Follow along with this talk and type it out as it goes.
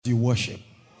You worship.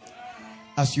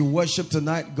 As you worship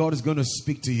tonight, God is going to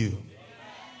speak to you.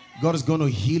 God is going to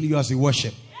heal you as you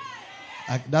worship.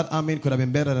 That amen could have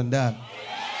been better than that.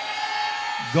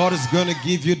 God is going to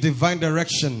give you divine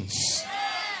directions.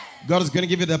 God is going to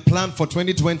give you the plan for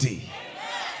 2020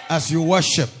 as you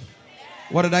worship.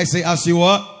 What did I say? As you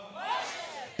what?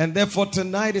 And therefore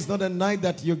tonight is not a night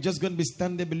that you're just going to be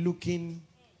standing there looking.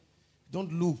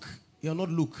 Don't look. You're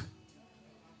not look.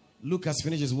 Luke has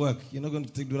finished his work. You're not going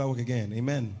to do that work again.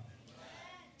 Amen.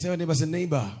 Tell your neighbor, say,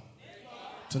 neighbor,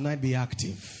 tonight be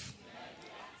active.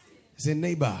 Say,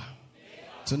 neighbor,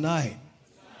 tonight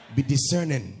be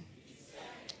discerning.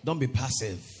 Don't be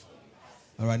passive.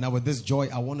 All right, now with this joy,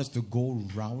 I want us to go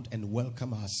round and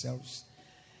welcome ourselves.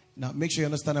 Now, make sure you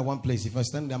understand at one place. If I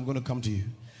stand there, I'm going to come to you.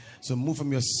 So move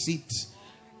from your seat.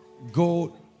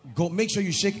 Go. Make sure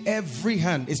you shake every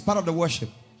hand. It's part of the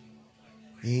worship.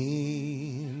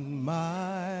 In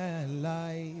my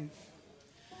life,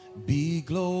 be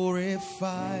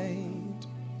glorified,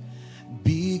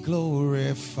 be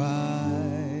glorified.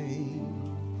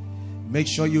 Make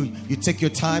sure you take your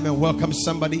time and welcome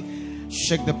somebody.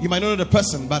 Shake the. You might not know the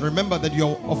person, but remember that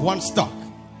you're of one stock.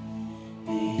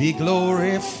 Be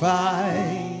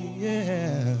glorified,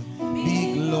 yeah.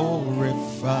 Be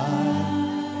glorified.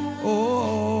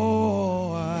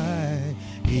 Oh,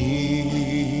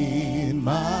 in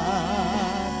my.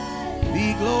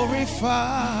 Be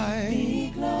glorified.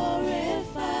 Be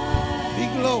glorified. Be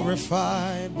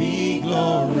glorified. Be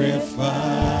glorified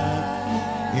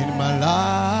in my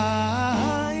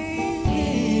life.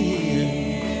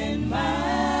 In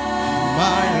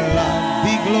my life.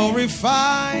 Be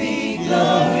glorified. Be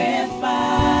glorified.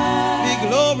 Be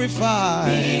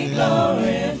glorified. Be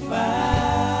glorified.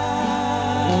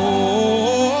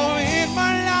 Oh, in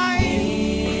my life.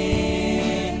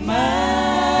 In my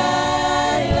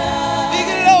life. Be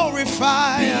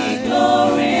glorified. Be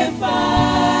glorified.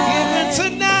 Even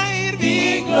tonight.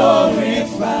 Be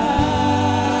glorified.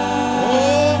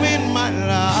 Oh, in my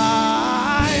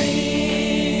life.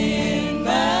 In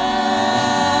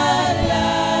my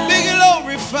life. Be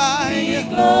glorified. Be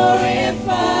glorified.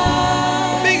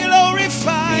 Be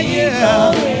glorified.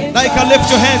 Yeah. Now you can lift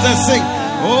your hands and sing.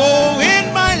 Oh,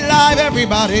 in my life,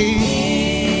 everybody.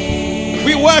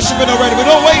 We worship it already. We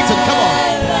don't wait to come on.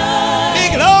 Be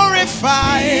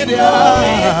glorified.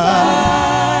 Yeah.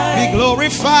 Be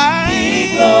glorified.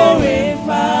 Be glorified.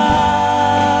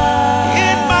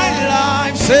 In my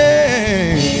life,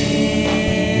 say.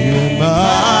 In my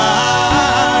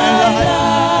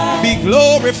life. Be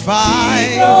glorified.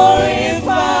 Be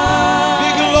glorified. Be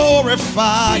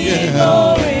glorified. Yeah. Be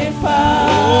glorified.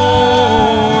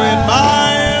 Oh, in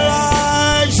my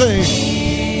life, say.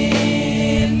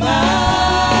 In my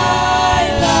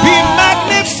life. Be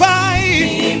magnified.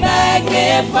 Be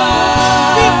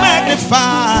magnified. Be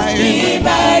magnified. Be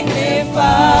magnified.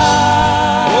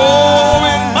 Oh,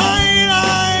 in my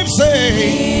life, say.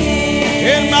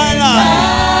 In my life.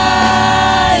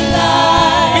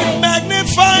 Be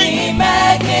magnified. Be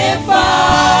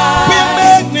magnified. Be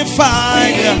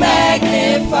magnified. Be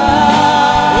magnified.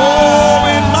 Oh,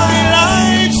 in my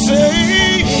life, say.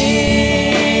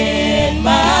 In my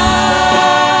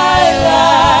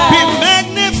life. Be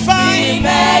magnified. Be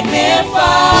magnified.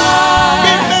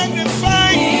 Be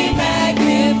magnified. Be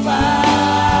magnified.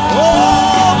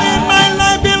 Oh, in my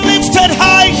life, be lifted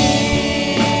high.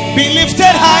 Be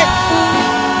lifted high.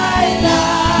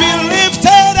 Be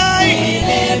lifted high. Be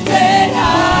lifted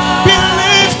high.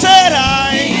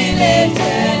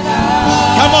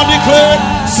 Come on, declare it.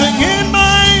 Sing in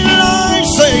my life,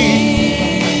 say.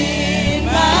 In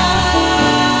my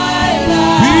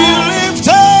life. Be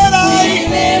lifted high.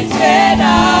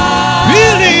 Be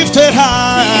lifted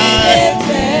high.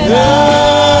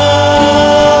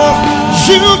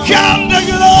 You got the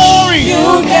glory.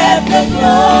 You get the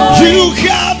glory. You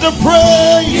got the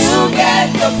praise. You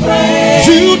get the praise.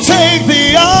 You take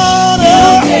the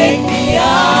honor. You take the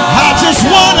honor. I just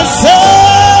want to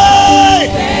say,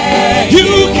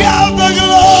 you got the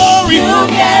glory. You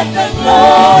get the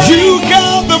glory. You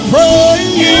got the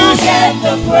praise. You get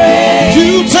the praise.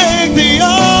 You take the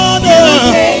honor.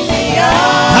 You take the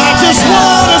honor. I just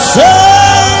want to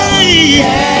say,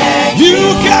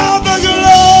 you got the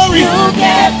glory. You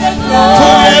get the glory.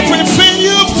 For everything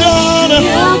you've done.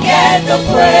 You get the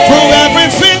praise. For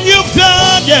everything you've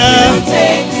done, yeah. You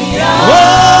take the honor.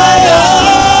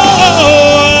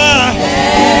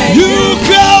 You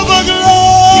got the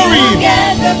glory. You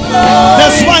get the glory.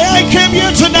 That's why I came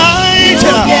here tonight.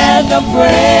 You get the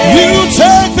praise. You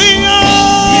take the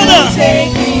honor. You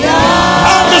take the honor.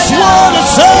 I just want to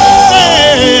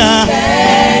say,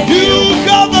 you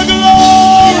got the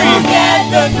glory. You get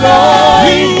the glory.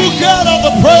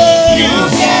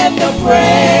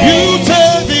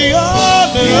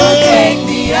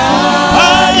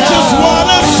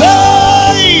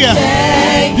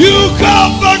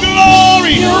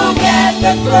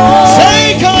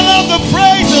 Take all of the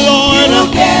praise, Lord. You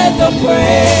get the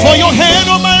praise. For your hand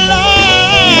on my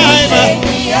life. Take the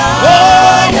Oh,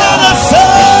 Father,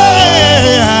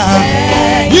 say,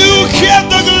 you get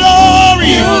the glory.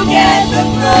 You get the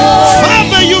glory.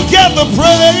 Father, you get the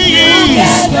praise. You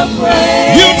get the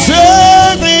praise. You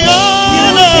take the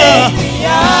honor.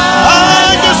 I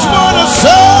just want to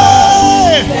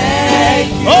say,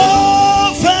 Thank you.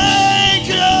 oh, thank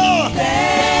you.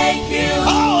 Thank you.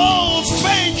 Oh,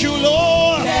 thank you,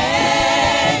 Lord.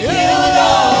 Thank Yeah, you,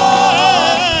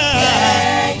 Lord.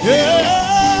 Thank you.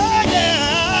 yeah,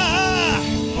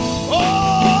 yeah.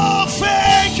 Oh,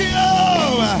 thank you.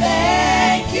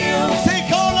 Thank you. Take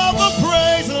all of the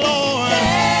praise, Lord.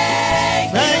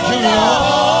 Thank Thank you,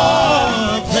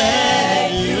 Lord.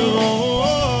 Thank you,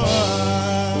 Lord.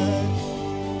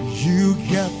 You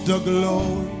get the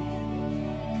glory.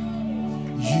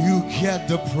 You get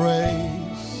the praise.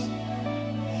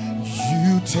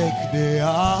 You take the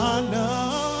honor.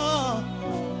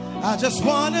 I just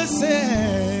want to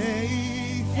say,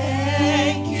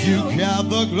 Thank you. you get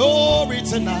the glory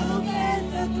tonight. Get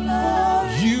the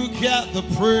glory. You get the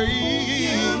You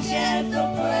praise. get the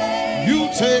praise. You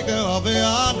take all the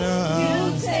honor.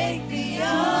 You take the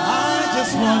honor. I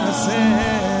just want to say,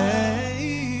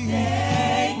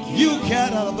 Thank you. you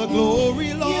get all the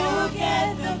glory, Lord, You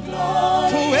get the glory.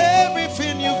 for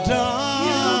everything you've You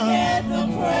done. get the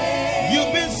praise.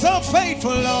 You've been so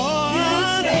faithful, Lord.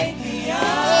 You take the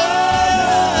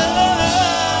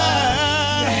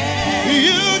honor.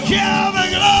 You get the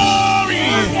glory.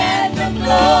 You get the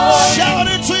glory. Shout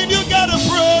it to him, you got to You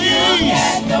praise.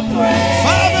 get the praise.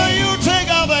 Father, you take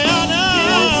all the You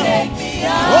honor. take the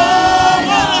Oh, honor. I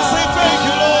want to say thank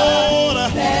you, Lord.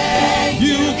 Thank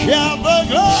You get the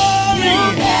glory. You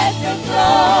get the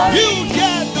glory. You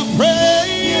get the You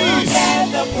praise. get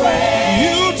the praise.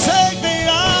 You take the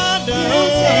honor. You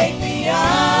take the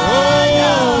honor.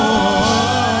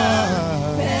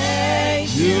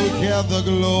 Thank You you. get the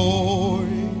glory.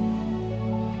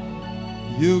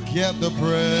 You get the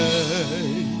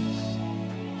praise.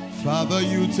 Father,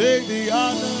 you take the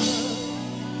honor.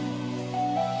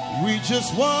 We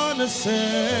just want to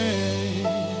say,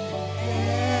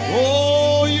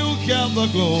 oh, you get the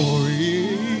glory.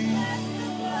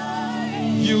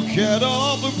 You get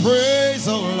all the praise,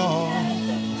 oh Lord.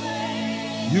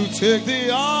 You take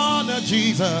the honor,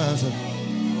 Jesus.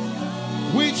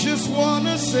 We just want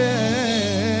to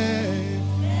say,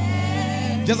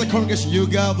 just a congregation, you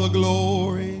got the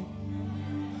glory.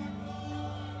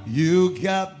 You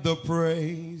got the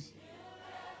praise.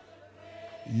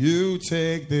 You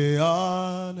take the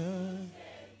honor.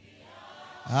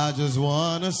 I just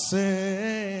want to say,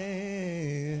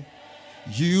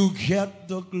 you get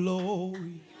the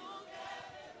glory.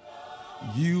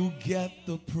 You get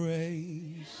the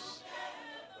praise.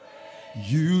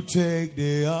 You take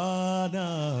the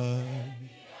honor.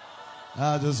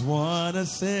 I just want to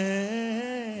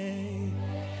say,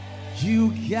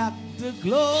 you got the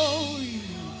glory.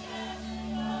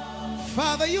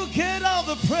 Father, you get all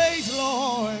the praise,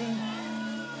 Lord.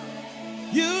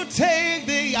 You take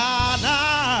the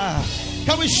honor.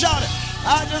 Can we shout it?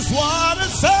 I just want to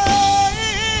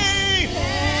say,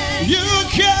 you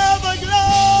get the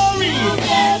glory. You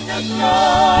get the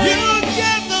glory. You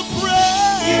get the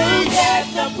praise. You get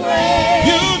the praise.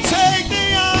 You take the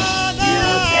honor. You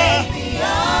take the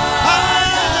honor. I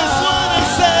just want to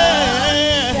say,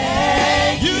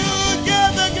 Thank you get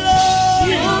the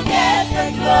glory. You get the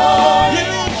glory.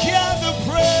 You get the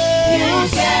praise. You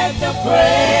get the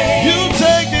praise. You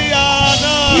take the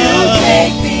honor. You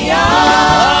take the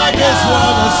honor. I just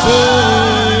want to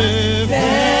say,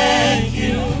 Thank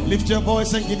you. lift your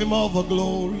voice and give him all the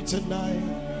glory tonight.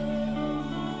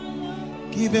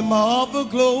 Give him all the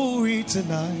glory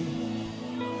tonight.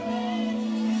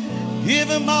 Give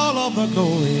him all of the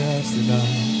glory, yes,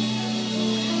 tonight.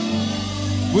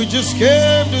 We just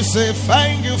came to say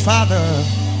thank you, Father.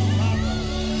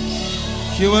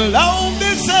 You alone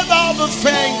deserve all the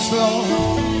thanks, Lord,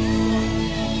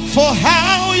 for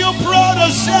how you brought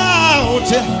us out.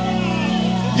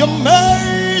 Your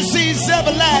mercy is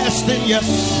everlasting, yes.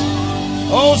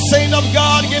 Oh, Saint of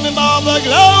God, give him all the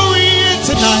glory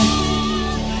tonight.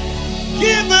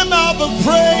 Give him all the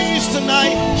praise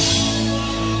tonight.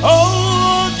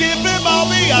 Oh, give him all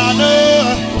the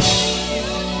honor.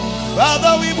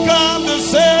 Father, we've come to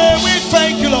say we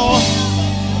thank you, Lord.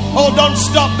 Oh, don't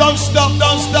stop, don't stop,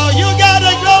 don't stop. You got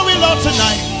the glory, Lord,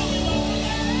 tonight.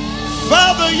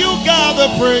 Father, you got the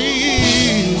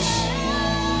praise.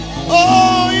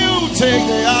 Oh, you take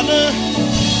the honor.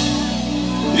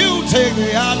 You take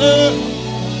the honor.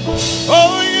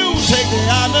 Oh, you take the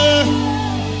honor.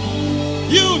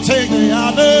 You take the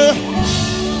honor.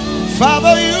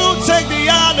 Father, you take the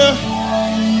honor.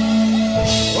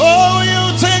 Oh, you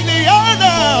take the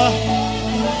honor.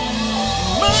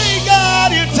 My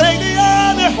God, you take the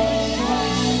honor.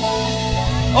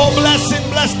 Oh, bless him,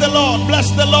 bless the Lord, bless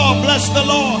the Lord, bless the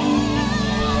Lord.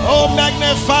 Oh,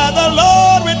 magnify the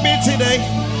Lord with me today.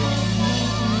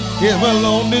 Him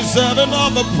alone deserving all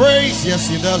the praise. Yes,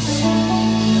 he does.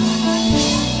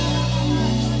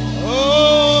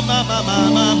 Oh, my.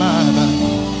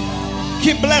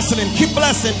 Keep blessing him, keep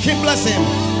blessing, keep blessing him.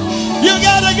 You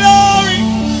got the glory.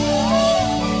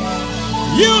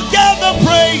 You got the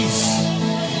praise.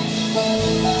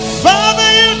 Father,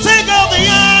 you take all the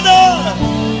honor.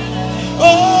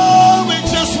 Oh, we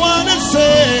just want to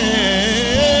say,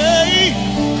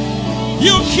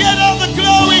 you get all the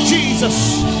glory,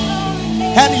 Jesus,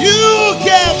 and you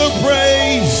get the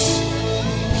praise.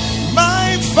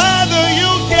 My Father, you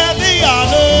get the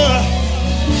honor.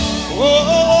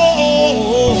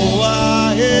 Oh,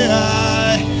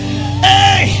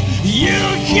 hey, you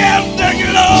get the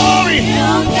glory.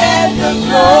 You get the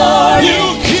glory. You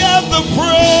get the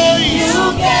praise. You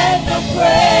get the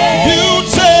praise. You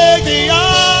take the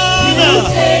honor. You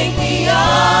take the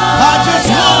honor. I just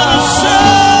want to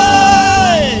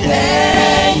say,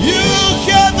 thank you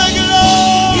get the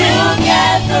glory. you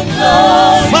get the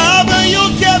glory. Father, you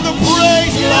get the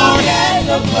praise, You Lord. get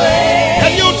the praise.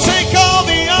 And you take all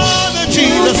the honor, You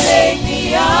Jesus. take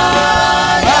the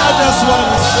honor. I just want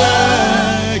to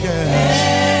say,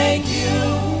 thank you.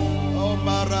 oh,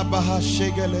 Marabaha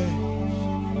Shegele.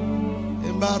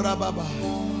 Marababa.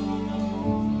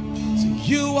 So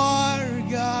you are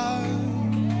God,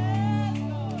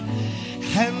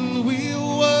 and we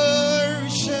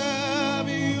worship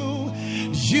you.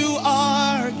 You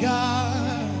are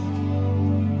God,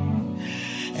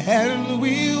 and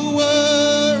we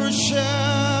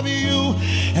worship you,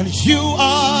 and you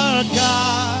are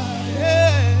God,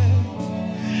 yeah.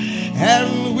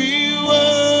 And we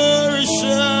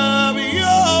worship you.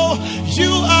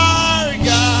 You are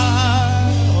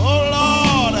God, oh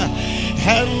Lord,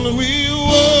 and we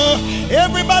were.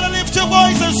 Everybody lift your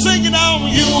voice and sing it out.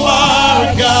 You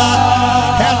are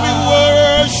God, and we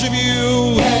worship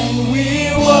you. And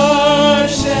we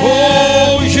worship.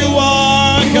 Oh, you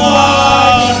are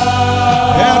God,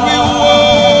 and we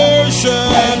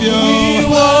worship you. We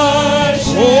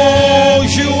worship. Oh,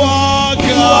 you are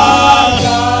God,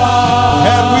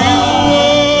 and we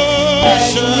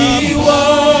worship. We Oh,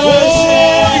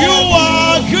 worship. you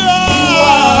are God,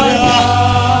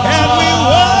 and we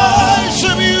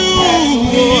worship you.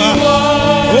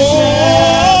 Oh,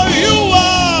 you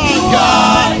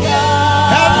are God,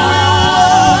 and we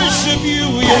worship you.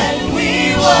 Yeah. And we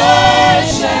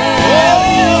worship.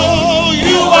 Oh,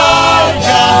 you are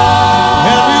God,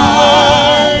 and we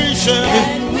worship you.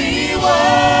 And we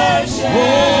worship.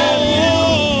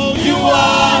 Oh, you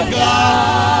are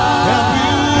God, and we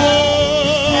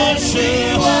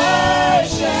worship.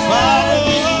 Worship. Father,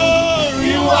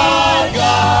 you are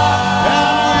God,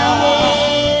 and we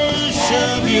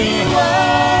worship you.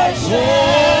 Worship.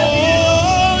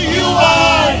 Oh, you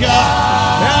are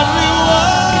God, and we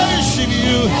worship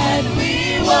you. And we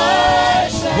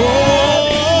worship.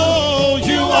 Oh,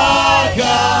 you are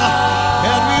God,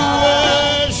 and we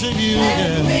worship you.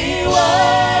 Yeah. We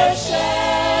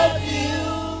worship you.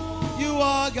 You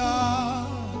are God,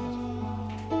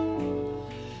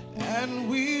 and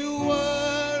we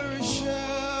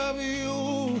worship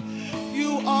you.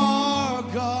 You are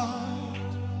God,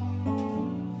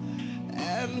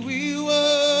 and we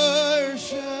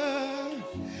worship.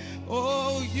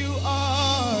 Oh, you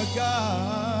are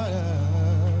God,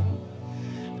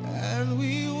 and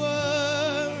we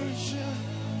worship.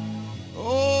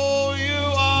 Oh,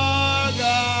 you are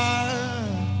God,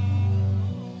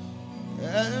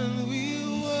 and we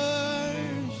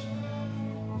worship.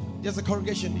 Just a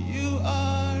congregation, you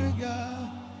are God.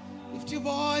 Lift your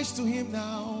voice to him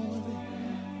now.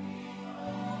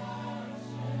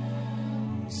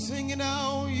 Sing it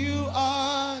now, you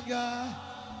are God.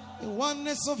 The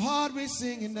oneness of heart we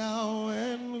sing it now,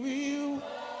 and we.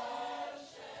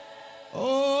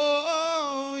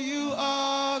 Oh, you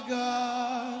are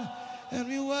God, and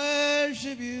we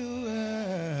worship you.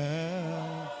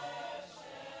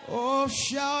 Oh,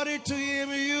 shout it to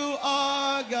him, you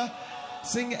are God.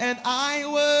 Sing, and I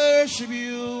worship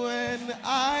you, and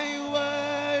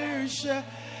I worship.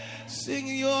 Sing,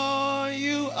 you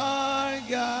are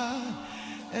God,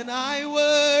 and I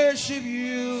worship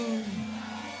you.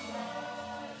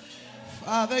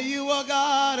 Father, you are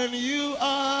God, and you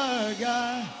are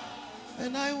God,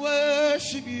 and I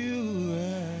worship you.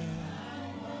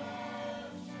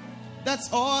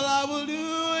 That's all I will do,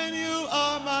 and you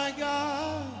are my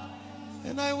God.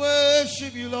 And I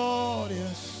worship you, Lord,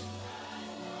 yes.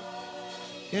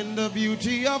 In the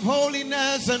beauty of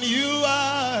holiness, and you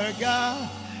are God.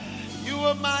 You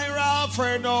are my Alpha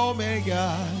and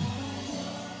Omega.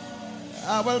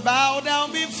 I will bow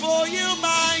down before you,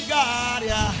 my God,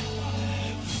 yeah.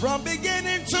 From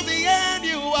beginning to the end,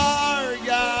 you are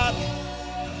God.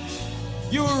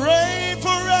 You reign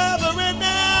forever and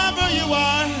ever, you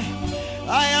are.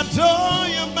 I adore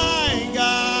you, my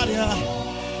God, yeah.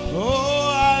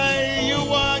 Oh,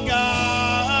 you are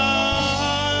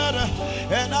God.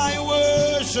 And I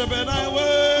worship, and I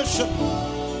worship.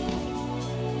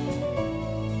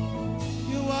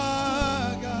 You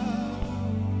are God.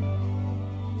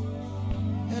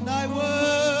 And I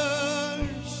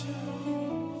worship.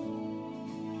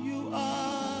 You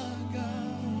are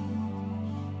God.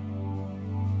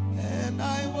 And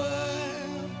I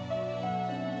worship.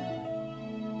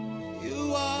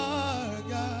 You are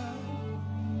God.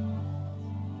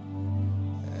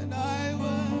 And I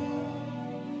worship.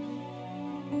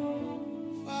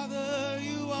 Father,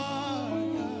 you are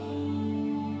God.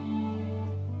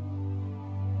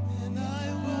 And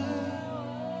I worship.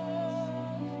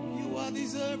 You are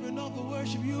deserving of the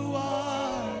worship. You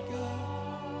are God.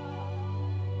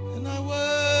 And I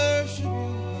worship you,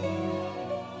 Lord.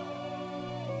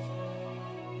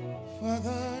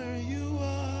 Father, you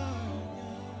are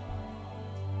God.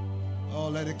 Oh,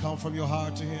 let it come from your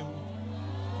heart to him.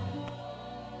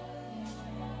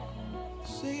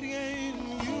 Say it again.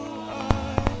 You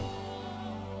are.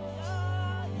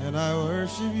 And I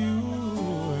worship you.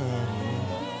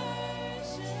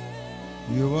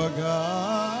 You are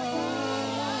God.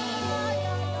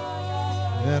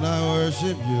 And I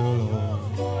worship you, Lord.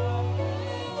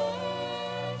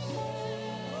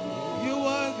 You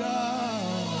are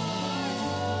God.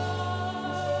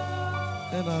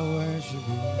 And I worship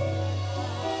you.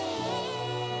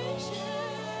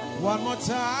 One more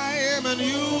time, and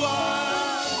you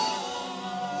are.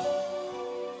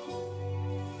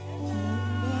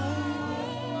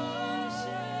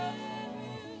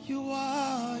 You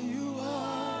are,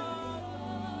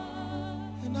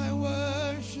 and I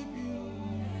worship you.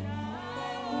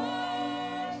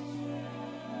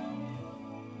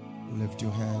 Lift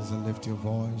your hands and lift your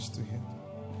voice to him.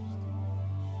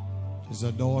 Just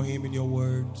adore him in your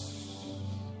words.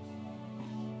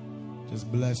 Just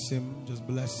bless him, just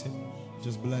bless him,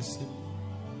 just bless him,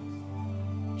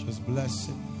 just bless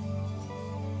him.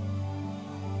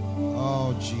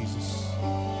 Oh, Jesus.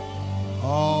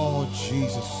 Oh,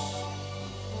 Jesus.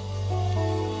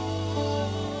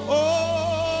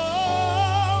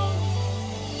 Oh,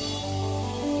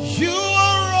 you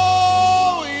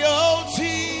are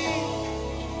royalty,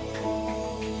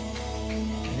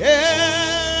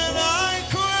 and I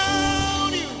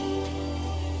crown you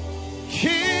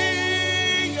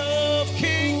King of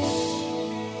Kings.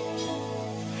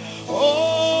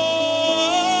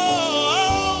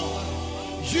 Oh,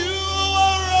 you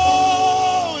are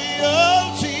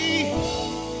royalty,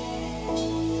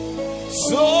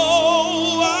 so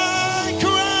I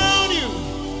crown you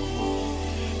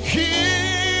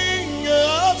King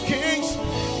of Kings.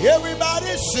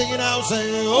 Everybody singing out,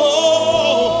 saying,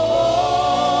 oh,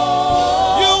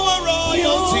 you are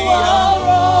royalty,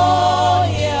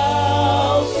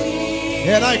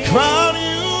 and I crown you,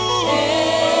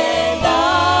 And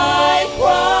I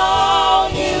crown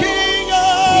you King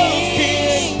of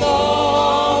Kings. King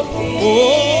of Kings. Oh,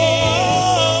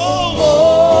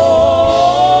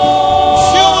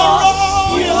 you are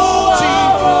royalty,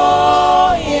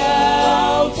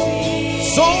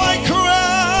 Royalty. so I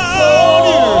crown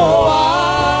So you I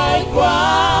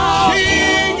crown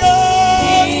King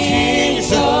of Kings.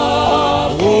 King of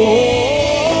Oh,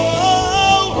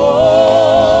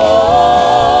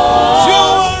 you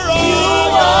are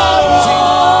royalty,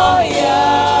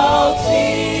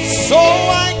 royalty. so I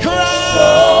crown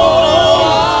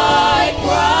I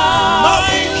crown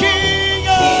my King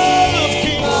of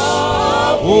Kings.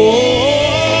 Oh,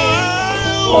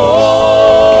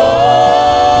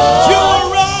 you are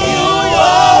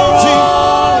royalty,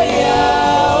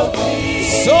 royalty.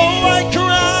 so I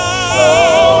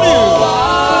crown you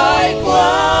I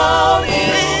crown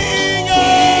King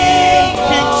of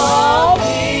Kings.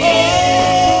 of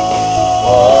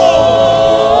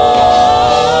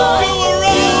You are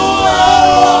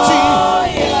royalty,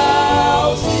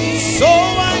 royalty. so I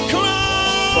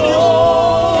crown you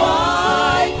I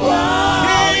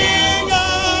crown King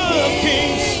of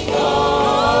Kings.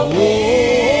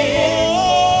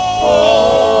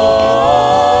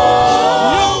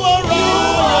 You are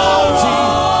royalty,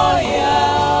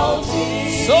 royalty.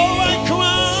 so I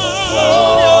crown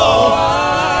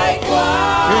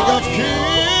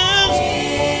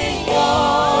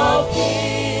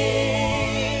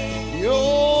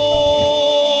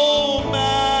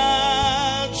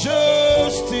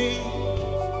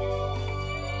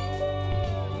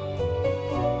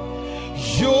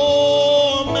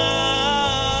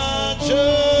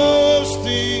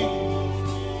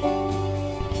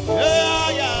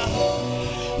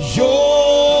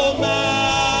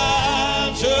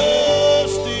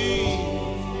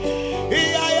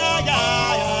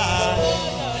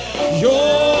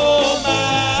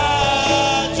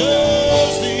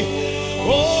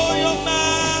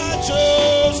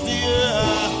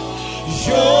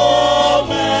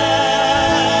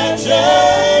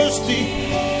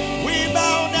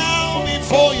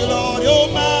Lord, your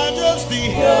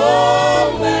majesty.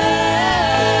 Your majesty.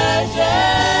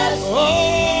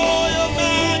 Oh, your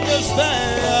majesty.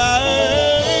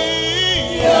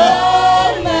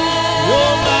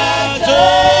 Your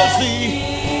majesty.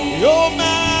 Your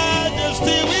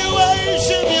majesty. We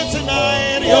worship you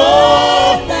tonight.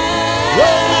 Your majesty.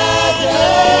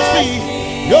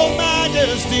 Your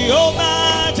majesty. Your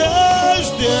majesty.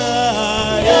 Your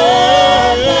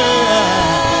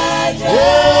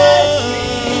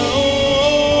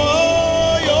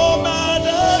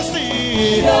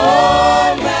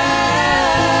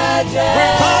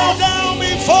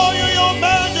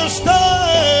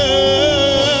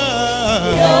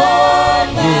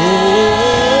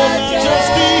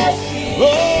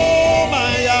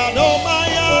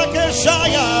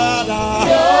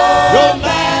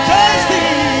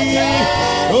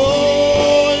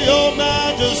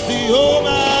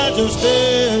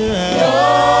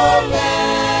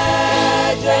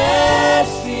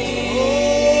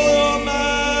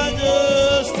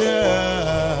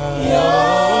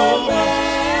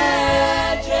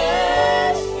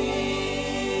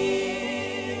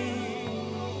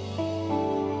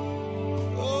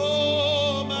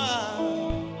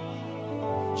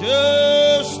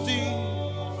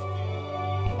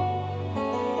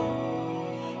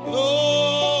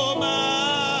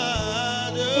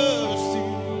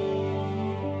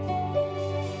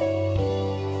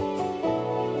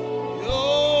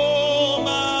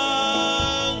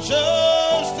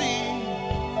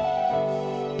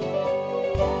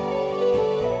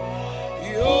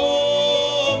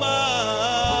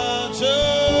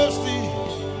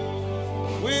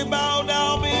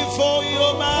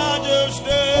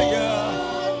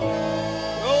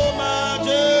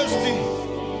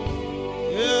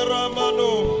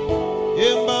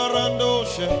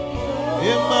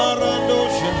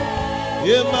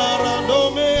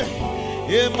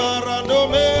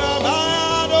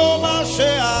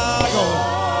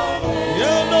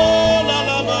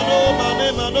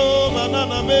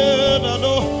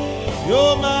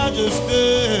majesty.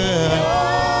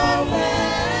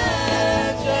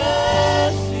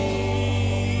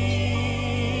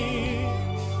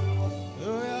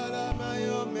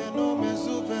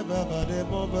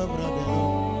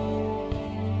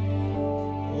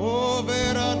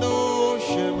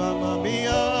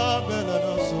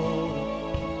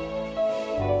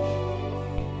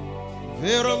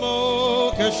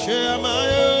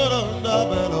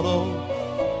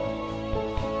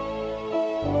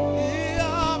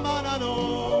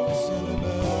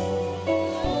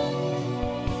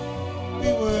 We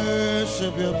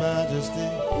worship your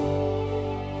majesty.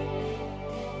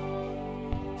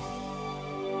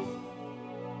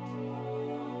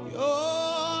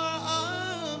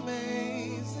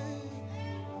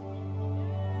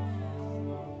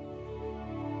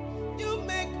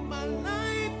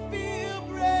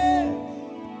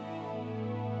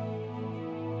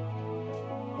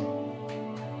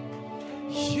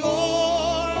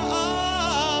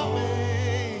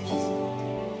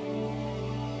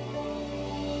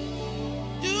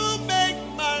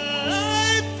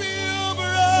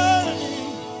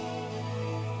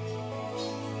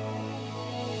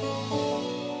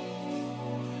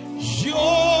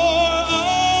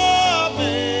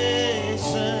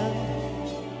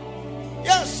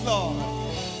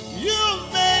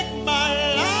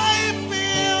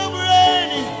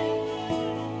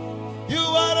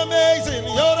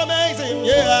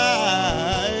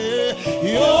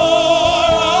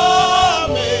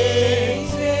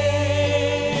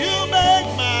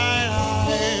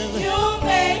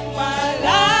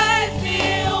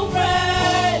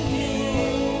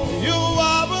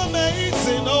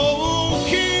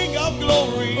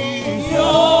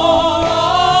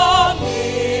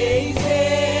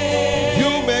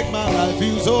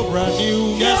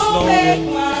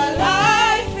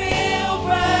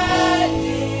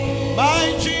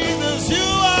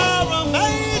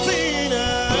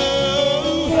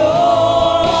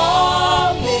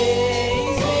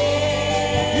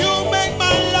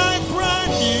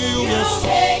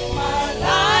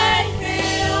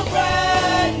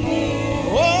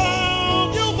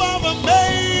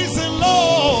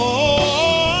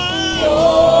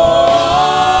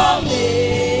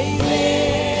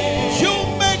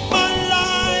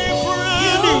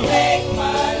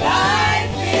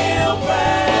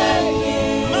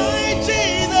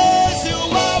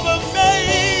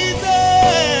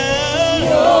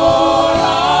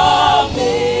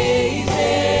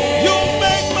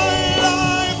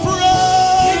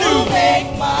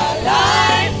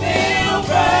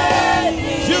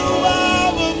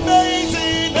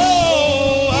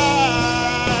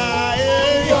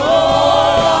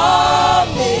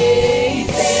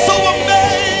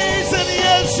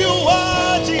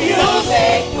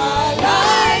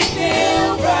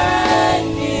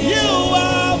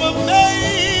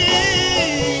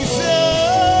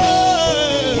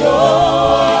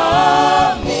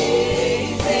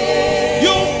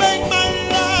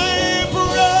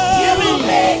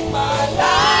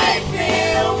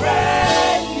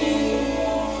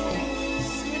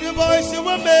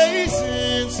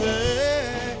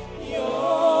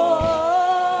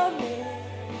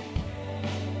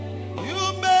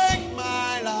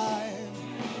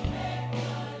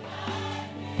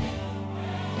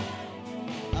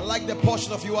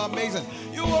 portion of you are amazing.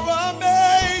 You are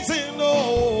amazing.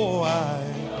 Oh,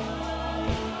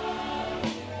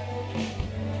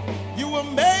 you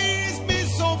amaze me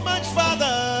so much,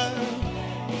 Father.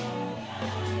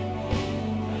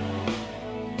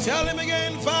 Tell him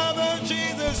again, Father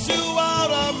Jesus, you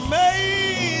are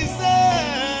amazing.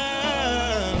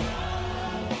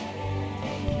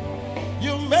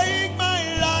 You make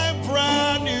my life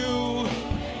brand new.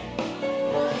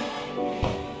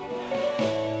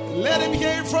 Let him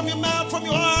hear it from your mouth, from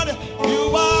your heart.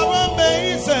 You are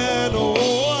amazing. Oh,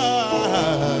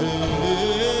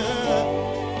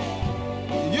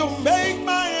 you make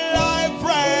my life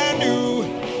brand new.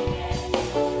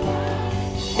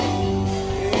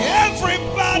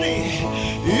 Everybody,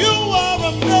 you are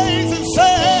amazing.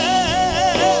 Say,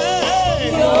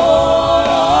 you're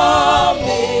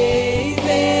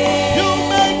amazing. you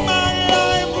make my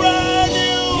life brand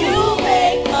new. You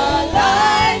make my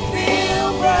life feel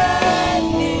brand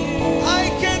new. I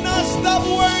cannot stop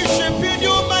worshiping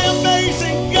you, my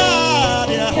amazing God.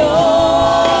 Yeah. You're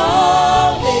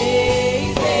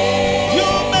amazing. You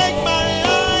make my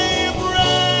life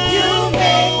brand You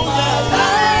make my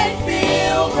life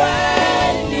feel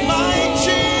brand new. My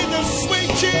Jesus,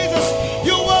 sweet Jesus,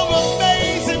 you are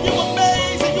amazing, you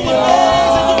amazing, you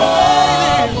amazing, you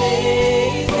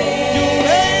amazing. You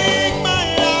make my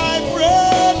life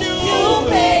brand new. You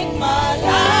make my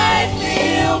life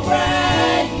feel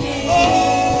brand new. Oh,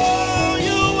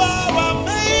 you are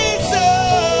amazing.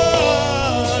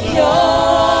 You're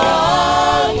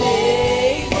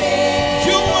amazing.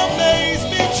 You amaze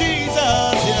me,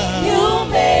 Jesus. Yeah. You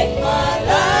make my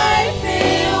life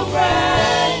feel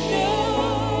brand new.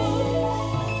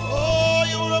 Oh,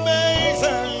 you're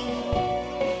amazing.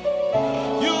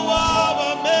 You are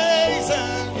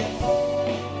amazing.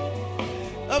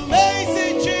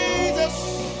 Amazing Jesus.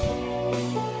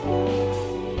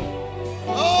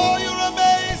 Oh, you're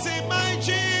amazing, my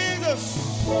Jesus.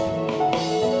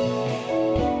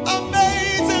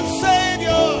 Amazing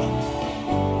Savior.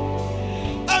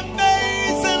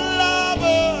 Amazing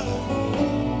lover.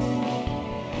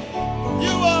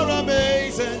 You are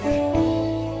amazing.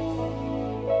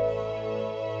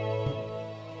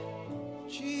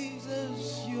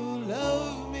 Jesus, you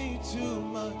love me too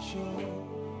much, oh.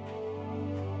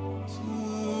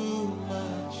 Too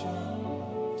much,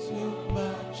 oh. Too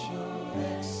much, oh.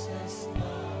 Excess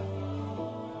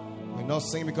love. We're not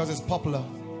singing because it's popular.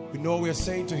 We know we're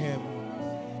saying to him,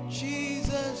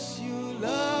 Jesus, you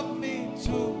love me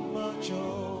too much,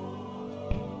 oh.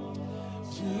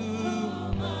 Too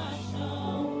much,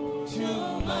 oh.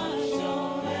 Too much,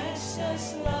 oh.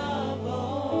 Excess love,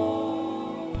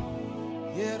 oh.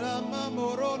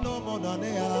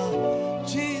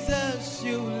 Jesus,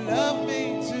 you love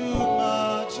me too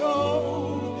much,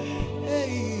 oh,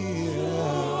 hey,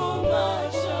 Too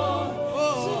much, oh.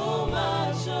 Too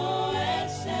much, oh.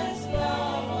 Excess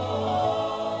love,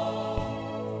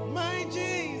 oh. my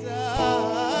Jesus,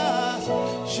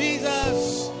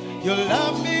 Jesus, you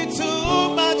love me too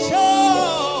much,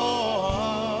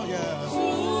 oh, yeah.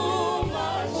 Too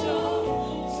much, oh.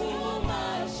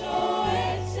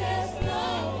 Excess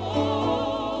love, oh.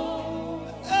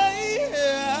 Hey,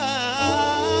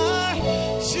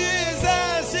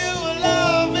 Jesus, you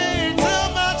love me too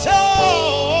much, oh,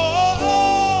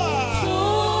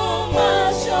 Too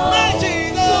much, my oh.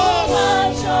 Jesus. Too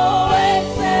much, oh.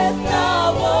 Excess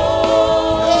love, oh.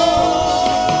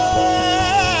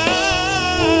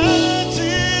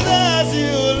 Jesus,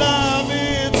 you love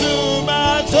me too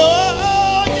much,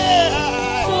 oh,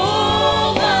 yeah.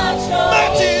 Too much, oh. My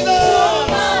Jesus. Too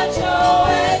much,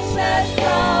 oh. Excess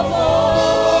love,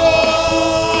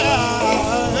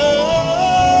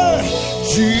 oh.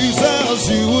 Jesus,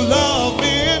 you love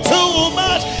me too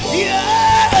much,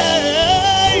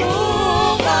 yeah. Too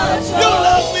much, You oh.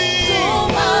 love me. Too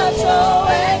much,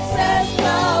 oh. Excess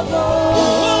love, What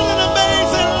oh. an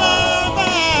amazing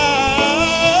lover.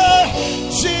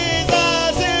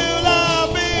 Jesus, you love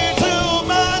me too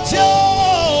much, oh.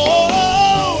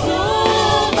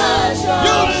 Too much,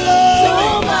 You oh. love Too me.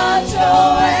 much,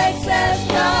 oh. Excess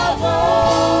love, oh.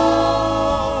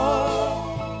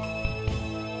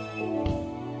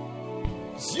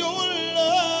 'Cause your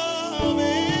love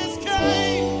is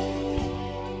kind.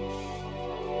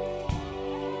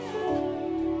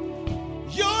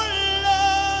 Your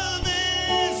love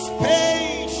is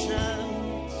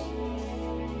patient.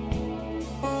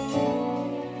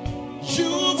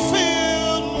 You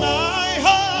fill my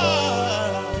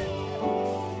heart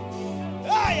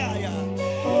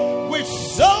with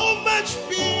so much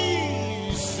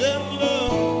peace and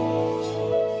love.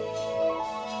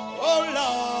 Oh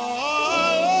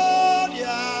Lord,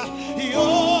 yeah,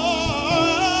 your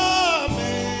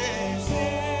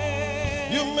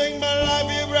You make my life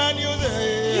a brand new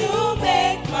day. You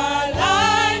make my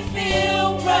life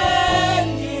feel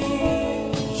brand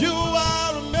new. You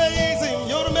are amazing.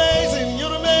 You're amazing.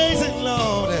 You're amazing,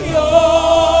 Lord.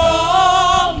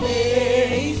 You're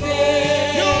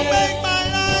amazing. You make my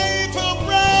life a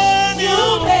brand new.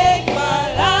 You make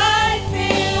my life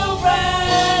feel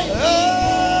brand new.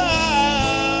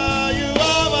 You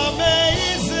are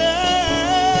amazing.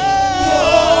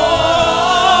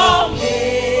 You're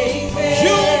amazing.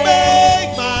 You make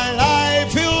my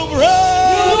life feel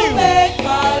brand You new. make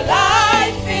my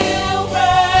life feel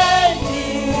brand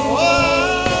new.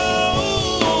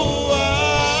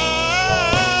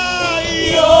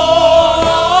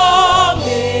 You're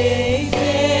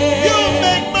amazing. You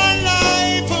make my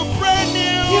life a brand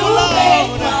new. You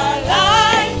make my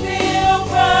life feel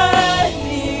brand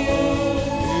new.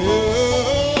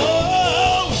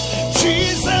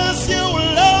 Jesus, you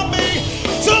love me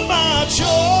too much.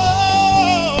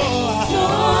 Too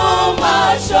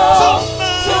much, oh,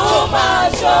 too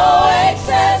much, oh,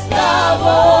 excess love, oh.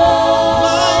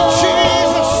 My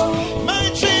Jesus,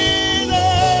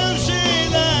 Jesus, you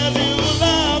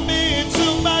love me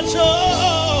too much. Too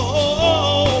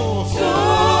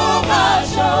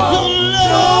much, oh, too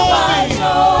much,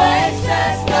 oh,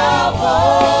 excess love, oh.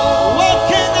 What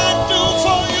can I do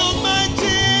for you, my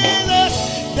Jesus,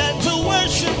 than to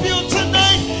worship you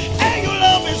tonight? And you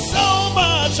love me so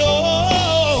much.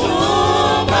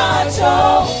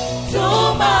 Too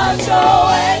much,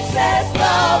 oh, excess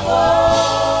love, oh.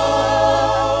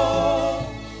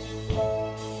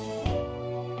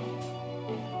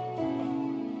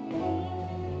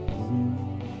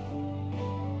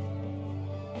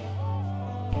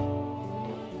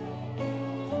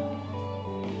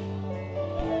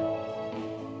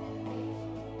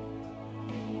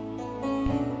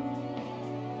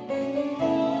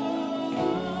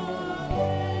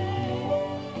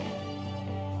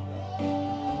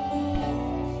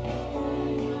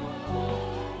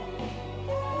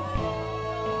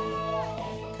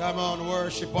 Come on,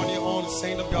 worship on your own,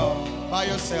 saint of God, by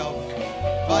yourself,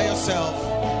 by yourself.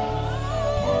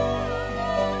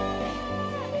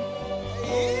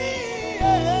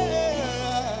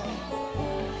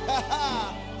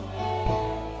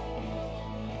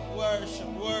 Worship,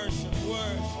 worship,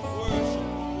 worship, worship,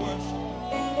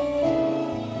 worship.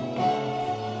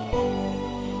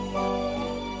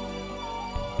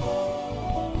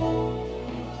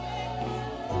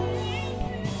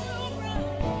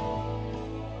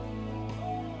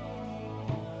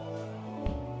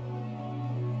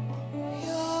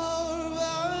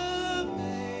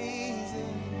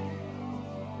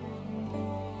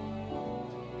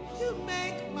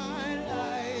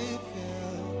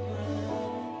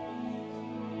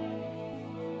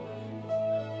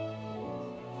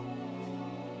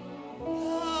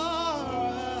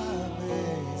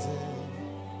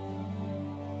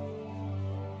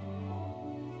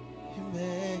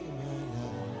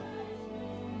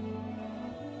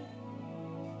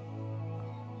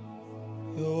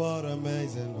 You are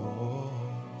amazing, Lord.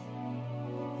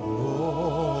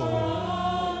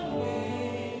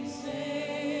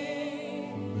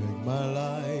 Make my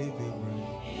life a brand.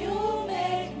 You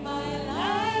make my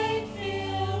life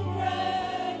feel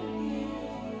brand new.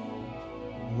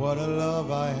 What a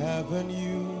love I have in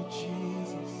you,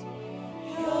 Jesus.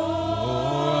 You're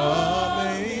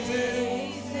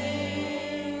amazing.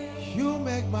 You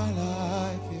make my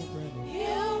life a brand new.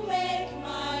 You make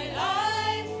my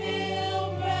life feel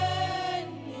brand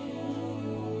new.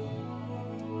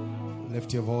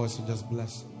 Lift your voice and just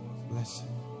bless him. Bless him.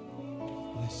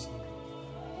 Bless him.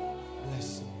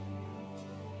 Bless him.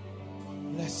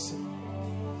 Bless him.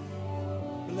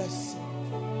 Bless him.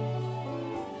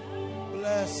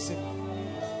 Bless him.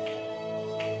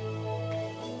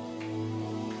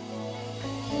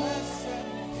 Blessed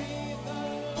be the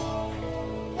Lord,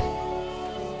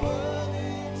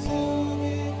 worthy to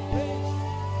be praised.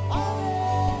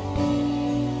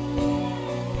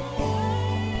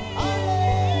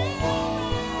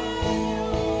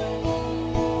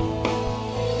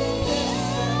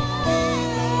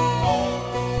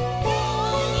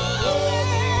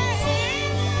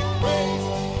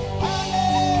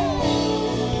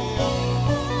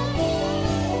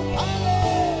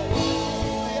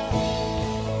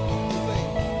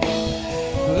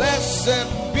 Blessed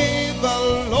be the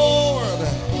Lord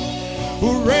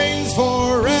who reigns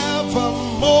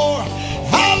forevermore.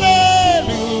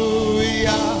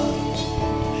 Hallelujah.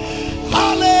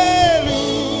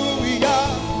 Hallelujah.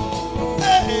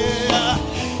 Yeah.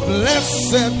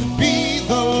 Blessed be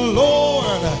the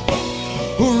Lord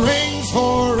who reigns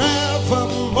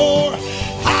forevermore.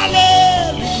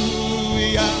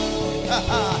 Hallelujah.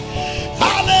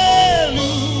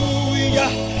 Hallelujah.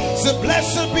 So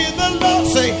blessed be the Lord.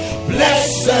 Say,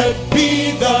 blessed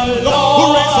be the Lord. Who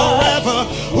reigns forever.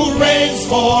 Who reigns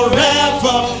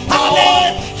forever.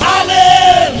 Hallelujah.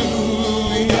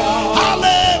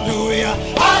 Hallelujah.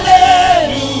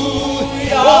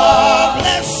 Hallelujah. Oh,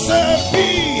 blessed be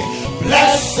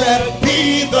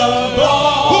the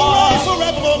Lord. Who reigns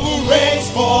forever. Who reigns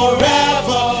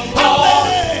forever.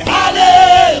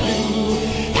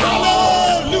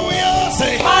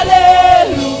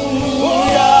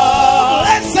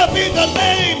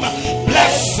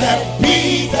 Blessed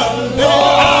be the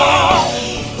Lord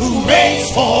who reigns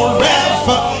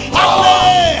forever.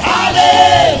 Hallelujah.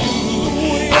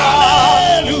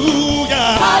 Hallelujah.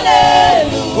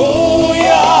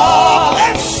 Hallelujah.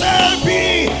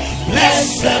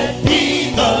 Blessed be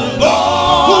the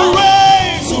Lord who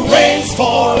reigns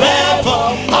forever.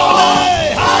 Hallelujah.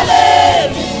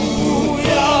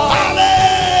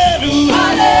 Hallelujah.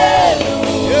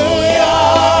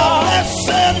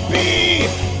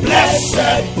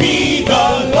 Blessed be the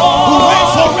Lord who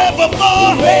reigns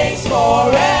forevermore. Who reigns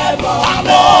forever.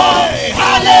 Hallelujah.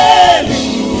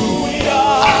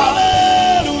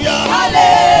 Hallelujah.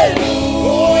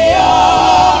 Hallelujah.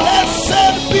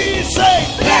 Blessed be, say,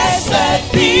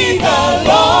 blessed be the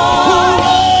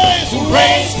Lord who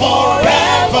reigns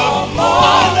forevermore.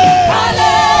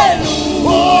 Hallelujah.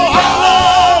 Oh,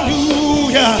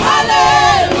 hallelujah.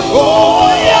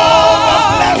 Hallelujah.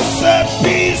 Blessed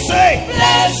be, say,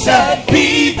 blessed be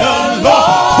the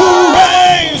Lord who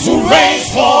reigns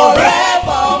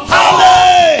forever.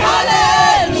 Hallelujah.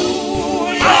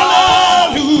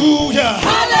 Hallelujah.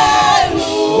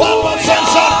 Hallelujah. One more time,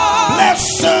 shout.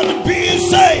 Blessed be,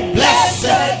 say,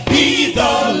 blessed be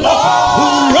the Lord who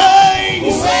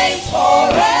reigns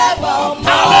forever.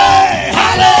 Hallelujah.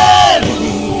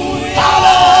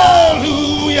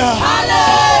 Hallelujah.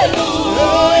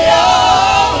 Hallelujah.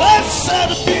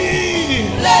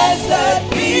 Blessed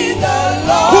be the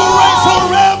Lord who reigns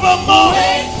forevermore.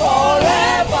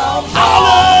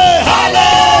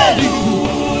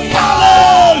 Hallelujah.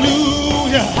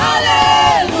 Hallelujah.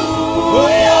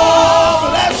 Hallelujah.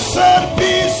 Blessed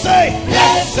be, say,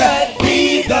 blessed be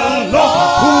the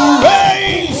Lord who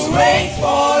reigns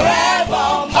forever.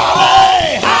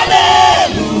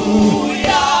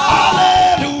 Hallelujah.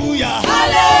 Hallelujah.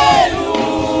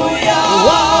 Hallelujah.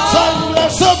 One more time,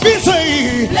 blessed be, say,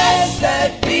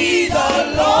 blessed be the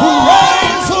Lord who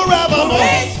reigns forevermore.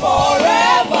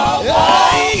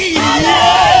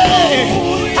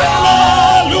 Hallelujah.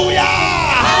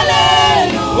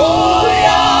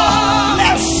 Hallelujah.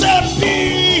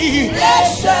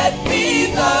 Blessed be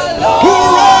the Lord who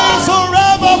reigns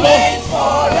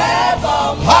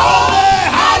forevermore.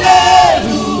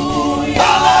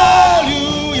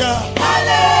 Hallelujah.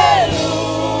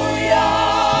 Hallelujah.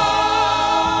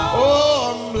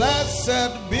 Oh,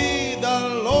 blessed be the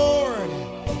Lord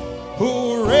who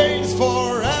reigns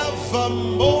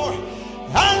forevermore.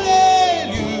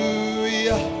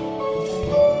 Hallelujah.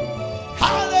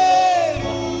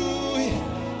 Hallelujah.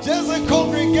 Just a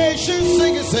congregation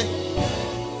sing and say,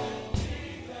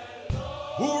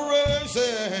 who reigns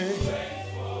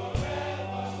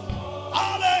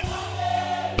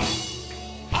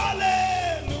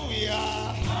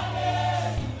hallelujah.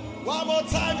 One more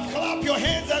time, clap your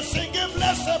hands and sing it.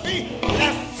 Blessed be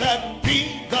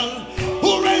the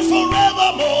who reigns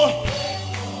forevermore.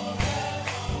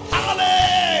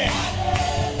 Hallelujah.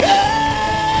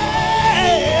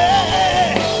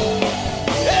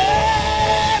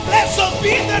 Blessed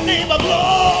be the name of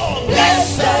Lord.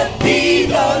 Blessed be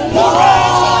the Lord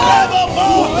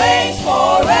who reigns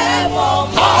forevermore.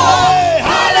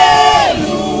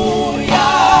 Hallelujah.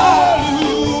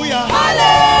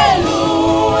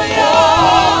 Hallelujah.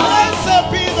 Blessed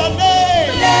be the name.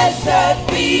 Blessed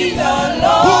be the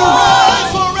Lord who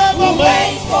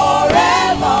reigns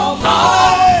forevermore.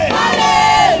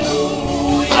 Hallelujah.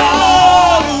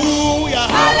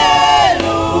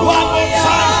 Hallelujah. One more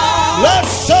time.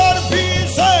 Blessed be,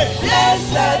 say,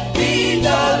 blessed be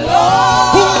the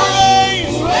Lord who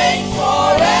reigns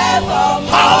forever.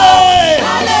 Hallelujah.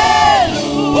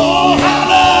 Oh,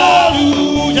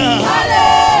 hallelujah.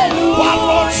 Hallelujah. One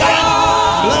more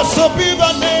time. Blessed be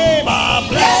the name.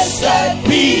 Blessed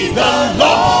be the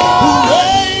Lord who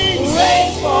reigns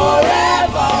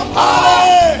forever.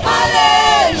 Hallelujah.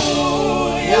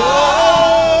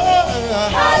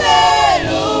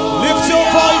 Hallelujah. Lift your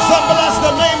voice up and bless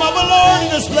the name of the Lord in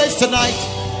this place tonight.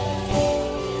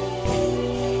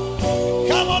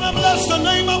 Come on and bless the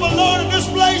name of the Lord in this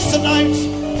place tonight.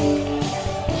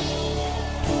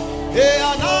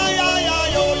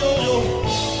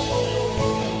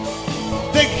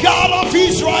 The God of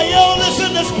Israel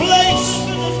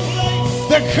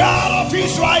God of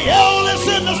Israel is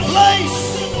in this place.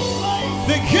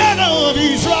 The God of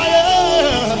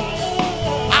Israel.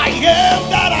 I am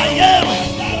that I am.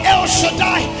 El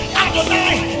Shaddai,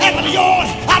 Adonai, Elyon,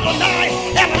 Adonai,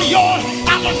 Elyon,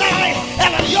 Adonai,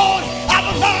 Elyon,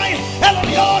 Adonai,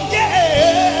 Elyon.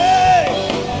 Yeah.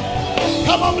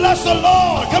 Come on, bless the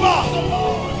Lord. Come on.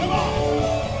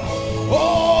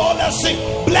 Oh, let's sing.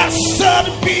 Blessed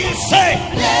be, say.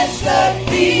 Blessed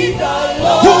be the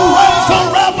Lord. Who reigns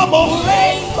forevermore. Who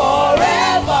reigns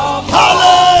forevermore.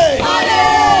 Hallelujah.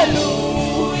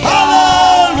 Hallelujah.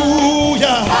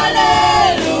 Hallelujah.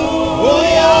 Hallelujah.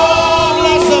 Oh,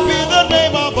 blessed be the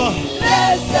name of God.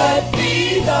 Blessed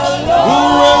be the Lord. Who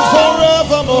reigns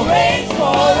forevermore. Who reigns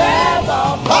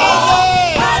forevermore.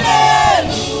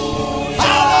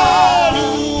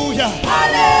 Hallelujah.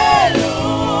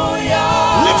 Hallelujah.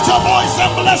 Lift your voice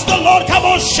and bless the Lord. Come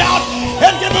on, shout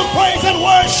and give him praise and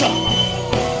worship.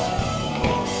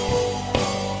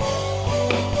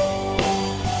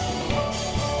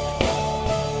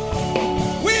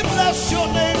 We bless your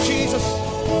name, Jesus.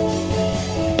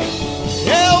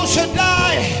 El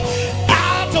Shaddai,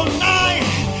 Adonai,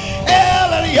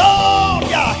 Elyon.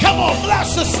 Yeah, come on,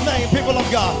 bless this name, people of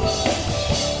God.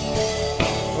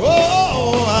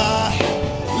 Oh,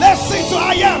 let's sing to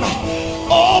I am.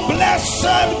 Oh,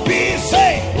 blessed be,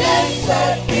 say.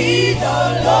 Blessed be the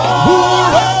Lord. Who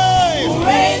Who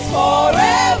reigns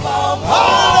forevermore.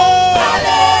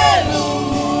 Hallelujah.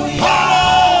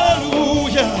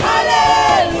 Hallelujah.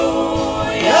 Hallelujah.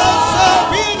 Hallelujah. Blessed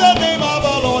be the name of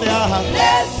the Lord.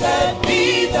 Blessed be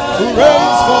the Who Lord.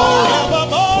 reigns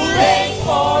forevermore. Who reigns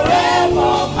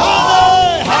forevermore.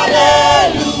 Hallelujah.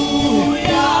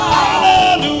 Hallelujah.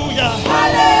 Hallelujah.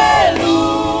 Hallelujah.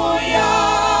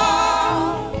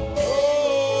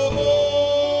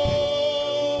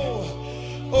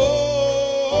 Oh,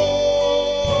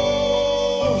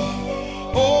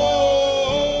 oh,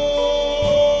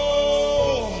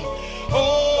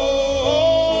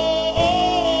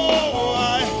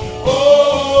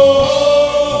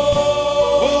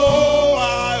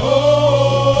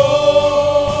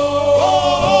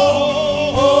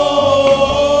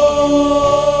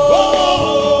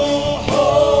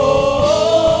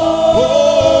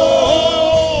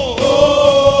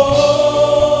 oh,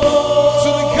 to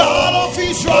the God of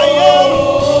Israel,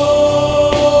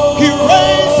 He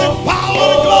reigns in power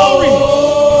and glory.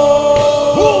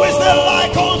 Who is there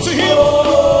like unto Him?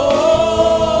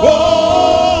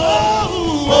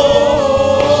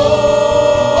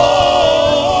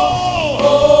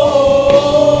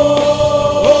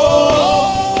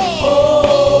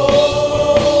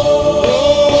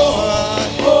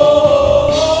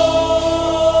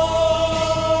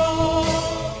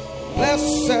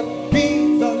 Blessed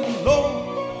be the Lord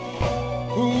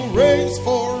who reigns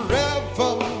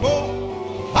forevermore.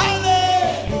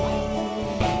 Hallelujah.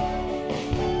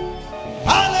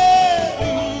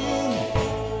 Hallelujah.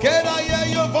 Can I hear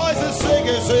your voices sing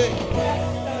and sing?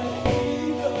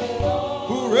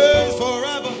 Who reigns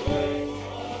forever.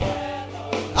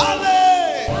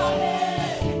 Hallelujah.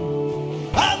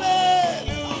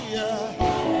 Hallelujah.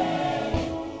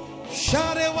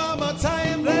 Shout it one more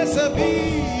time. Blessed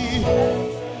be.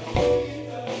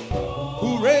 Who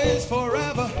reigns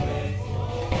forever.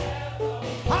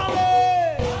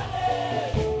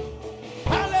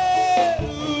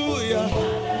 Hallelujah.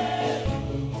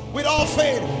 With all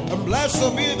faith, and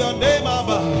blessed be the name of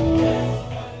God,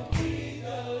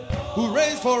 who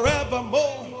reigns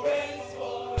forevermore.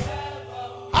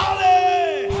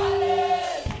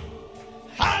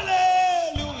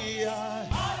 Hallelujah.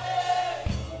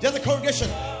 There's a congregation.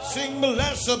 Sing,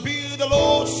 blessed be the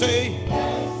Lord, say,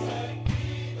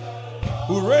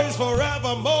 who reigns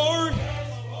forevermore.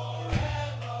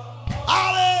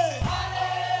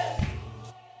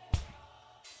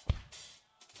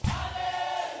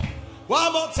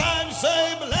 One more time,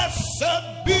 say,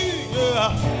 blessed be,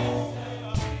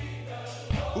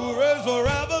 who reigns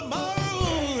forevermore.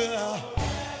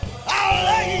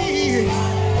 Hallelujah.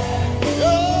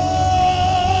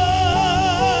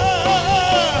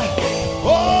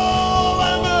 Oh,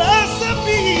 and blessed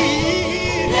be.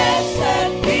 Blessed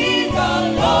be the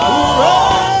Lord. Who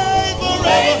reigns Who forever.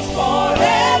 reigns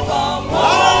forevermore.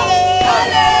 Hallelujah.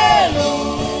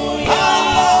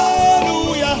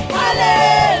 Hallelujah.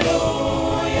 Hallelujah.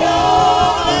 Hallelujah.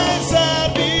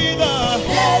 Blessed be the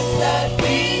Blessed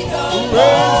be the who Lord.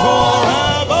 reigns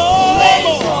forever.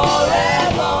 Reigns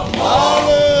forevermore.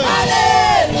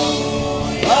 Hallelujah.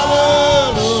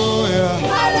 Hallelujah.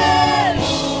 Hallelujah.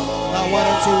 Now why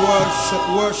don't you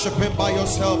worship him by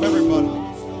yourself, everybody.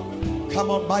 Come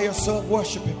on, by yourself,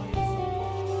 worship him.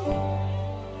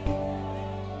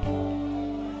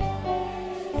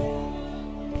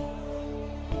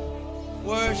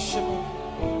 worship Him.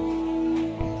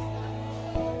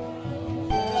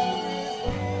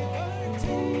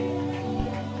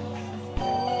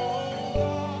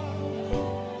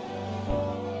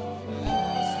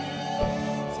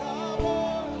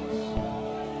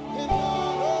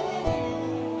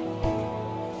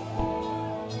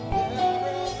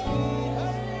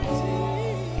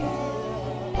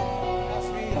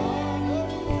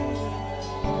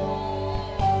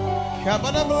 Come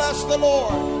on and bless the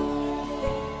Lord.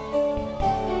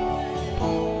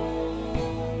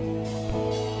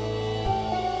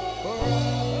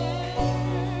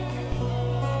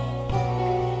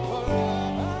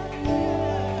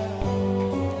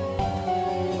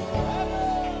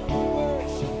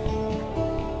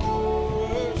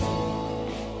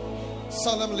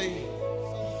 Solemnly.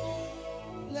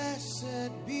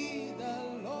 Blessed be the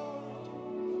Lord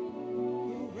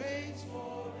who reigns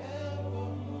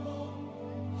forevermore.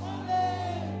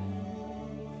 Hallelujah.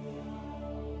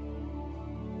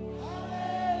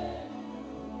 Hallelujah.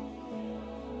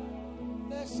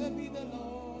 Blessed be the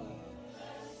Lord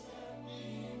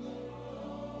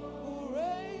who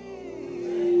reigns.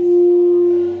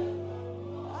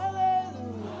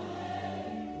 Hallelujah.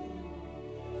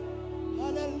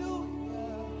 Hallelujah.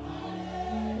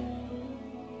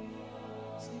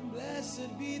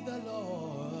 Blessed be the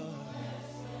Lord,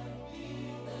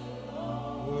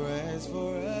 who reigns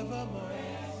forevermore.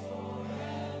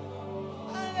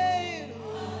 Hallelujah.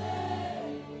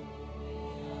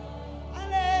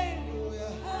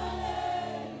 Hallelujah.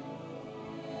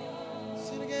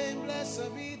 Sing again,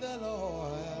 blessed be the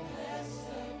Lord,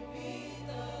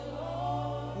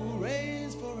 who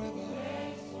reigns forever.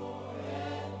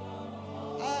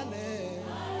 Hallelujah.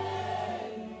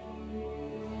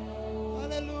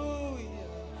 Hallelujah.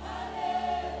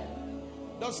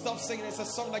 Don't stop singing. It's a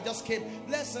song that just came.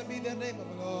 Blessed be the name of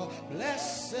the Lord.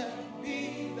 Blessed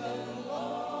be the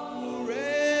Lord who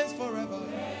reigns forever.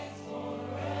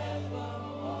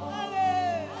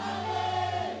 Hallelujah.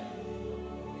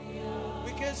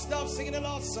 We can't stop singing the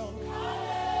Lord's song.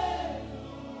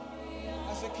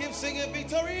 As we keep singing,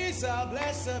 victory is our.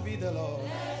 Blessed be the Lord.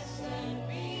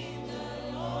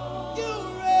 You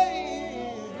reign.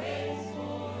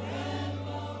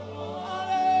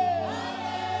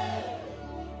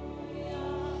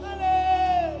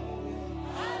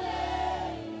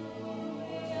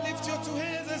 Lift your two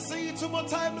hands and sing it two more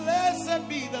times. Blessed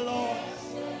be the Lord.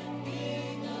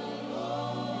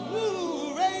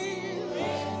 Who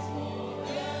reigns.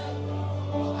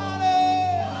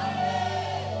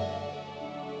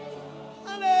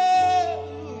 Hallelujah.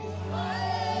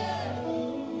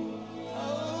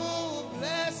 Oh,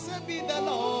 blessed be the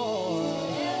Lord.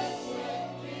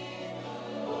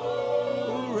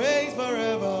 Who reigns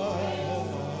forever.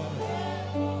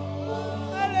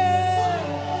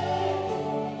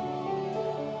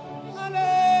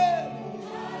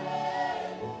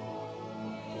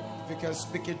 If you can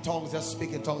speak in tongues, just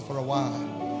speak in tongues for a while.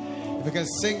 If you can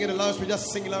sing in the Lord's Spirit,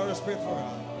 just sing in the Lord's Spirit for a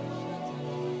while.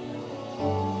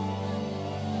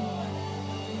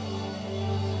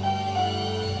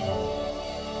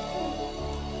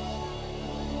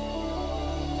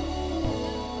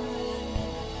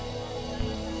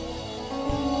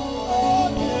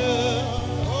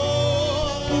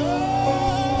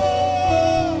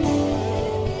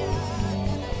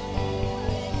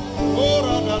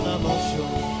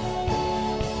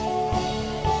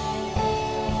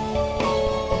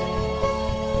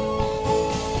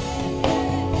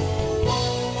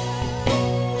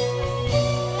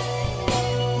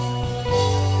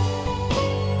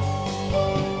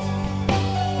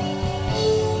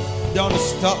 Don't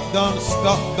stop, don't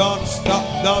stop, don't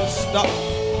stop, don't stop.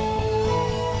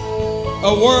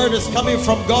 A word is coming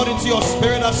from God into your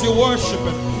spirit as you worship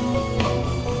Him.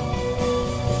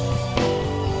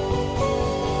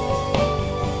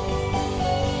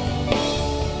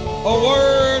 A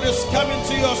word is coming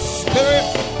to your spirit.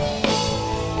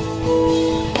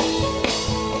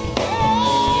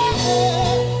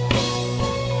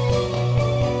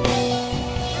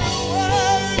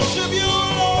 Worship you,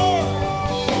 Lord.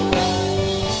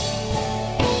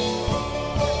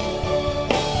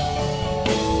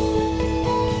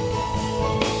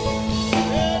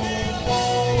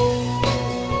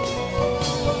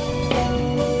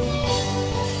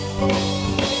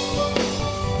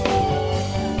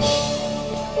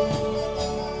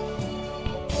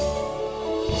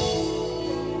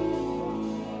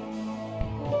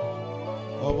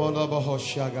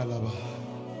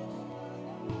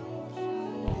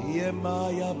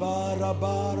 Yemaya bara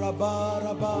bara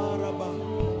bara bara bara.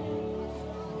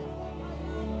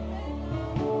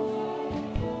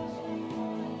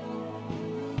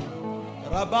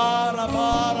 Rabba, rabba,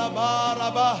 rabba,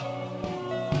 rabba.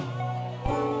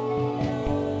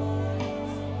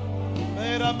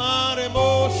 Meramare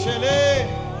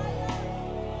moshele.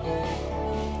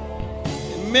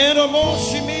 Mero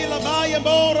moshimi la baya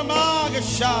mora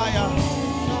magashaya.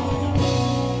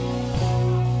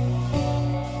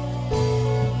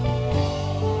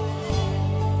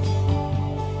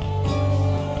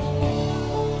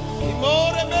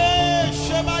 Imore me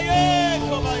shebaye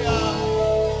kobaya.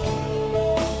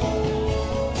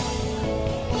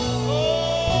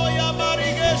 Oh ya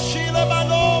marige shila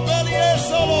bano belie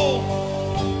solo.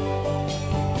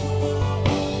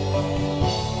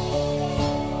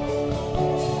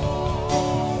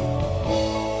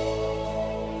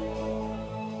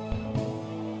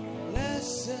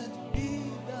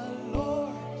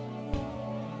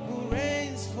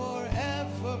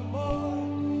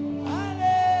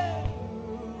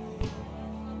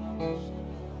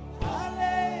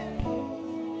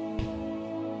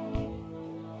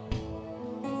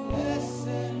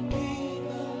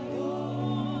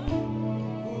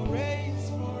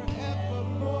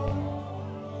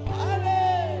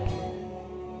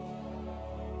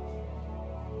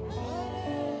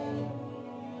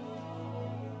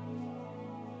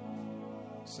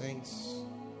 Saints,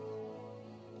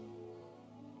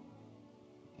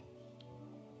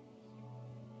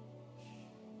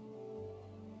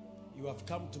 you have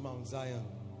come to Mount Zion.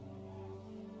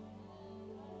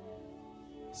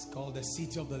 It's called the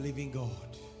city of the living God.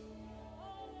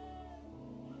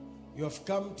 You have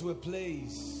come to a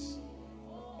place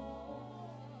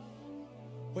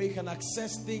where you can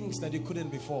access things that you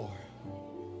couldn't before.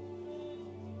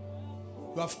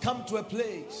 You have come to a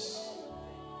place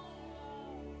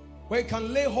where you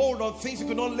can lay hold on things you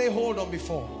could not lay hold on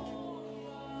before.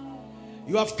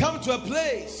 You have come to a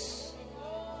place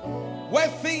where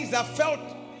things that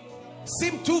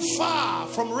seem too far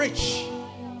from reach,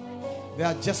 they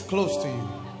are just close to you.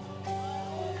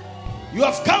 You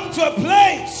have come to a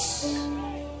place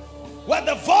where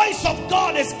the voice of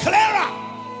God is clearer.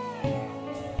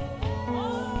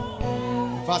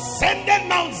 For ascending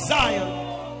Mount Zion,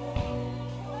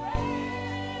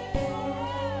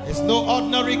 it's no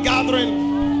ordinary gathering.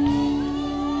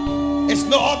 It's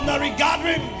no ordinary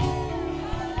gathering.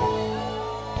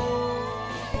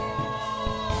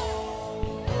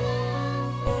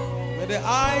 May the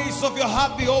eyes of your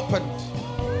heart be opened,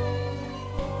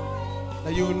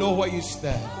 that you will know where you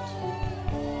stand.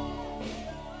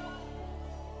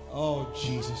 Oh,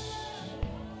 Jesus.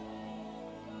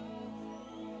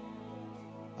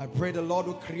 I pray the Lord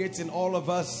will create in all of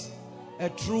us a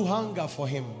true hunger for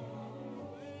Him.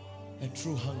 A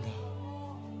true hunger.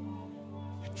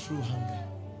 A true hunger.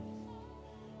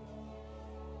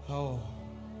 Oh.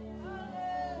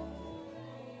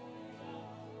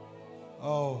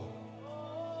 Oh.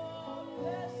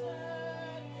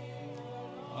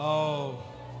 Oh.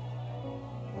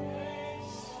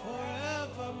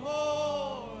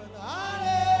 Forevermore.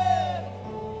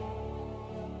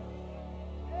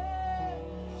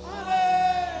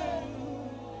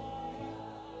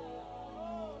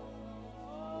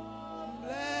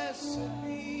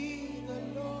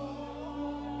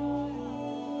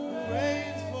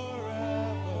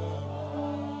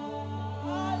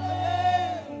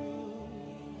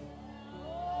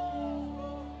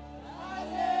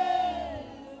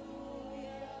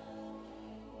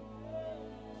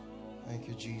 Thank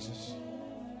you, Jesus.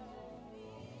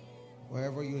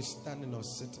 Wherever you're standing or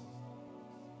sitting,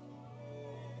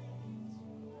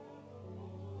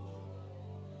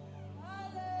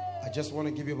 I just want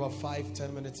to give you about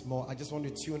 5-10 minutes more. I just want to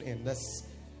tune in. There's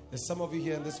some of you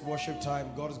here in this worship time.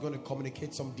 God is going to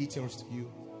communicate some details to you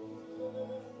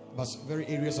about very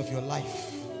areas of your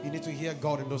life. You need to hear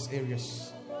God in those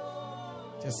areas.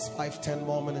 Just 5-10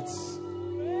 more minutes.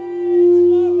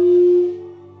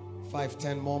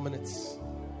 5-10 more minutes.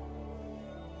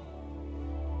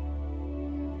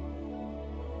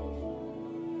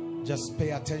 Just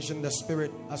pay attention to the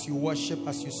Spirit as you worship,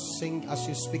 as you sing, as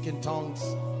you speak in tongues.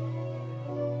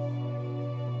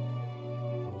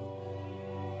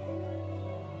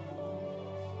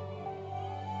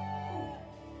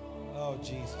 Oh,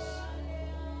 Jesus.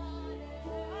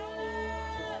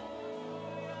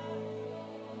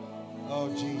 Oh,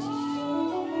 Jesus.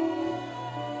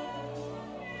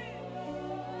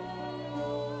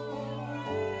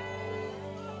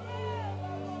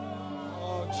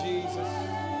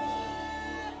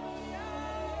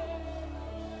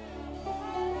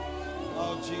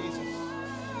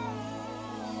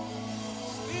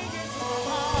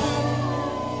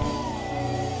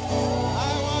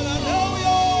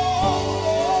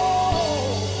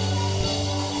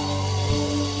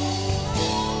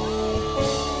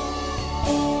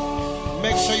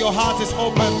 your heart is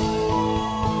open.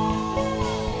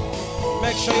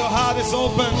 Make sure your heart is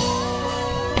open.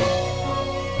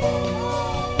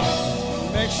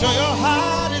 Make sure your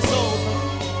heart is open.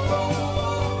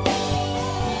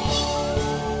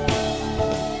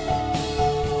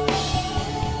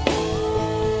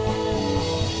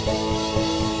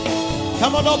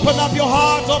 Come on, open up your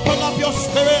heart, open up your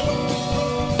spirit.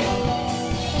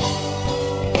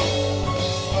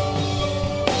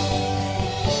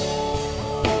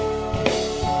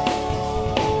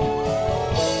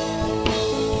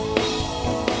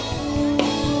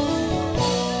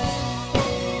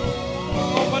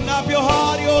 Open up your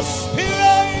heart, your spirit.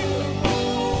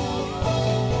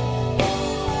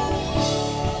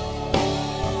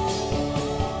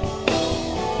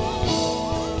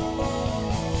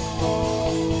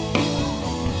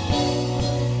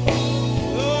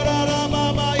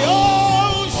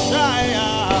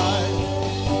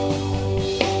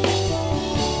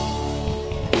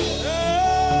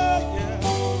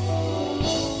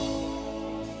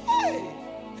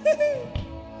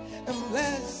 And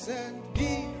blessed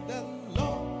be the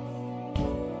Lord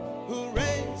who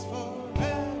reigns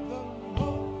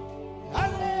forevermore.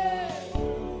 Hallelujah.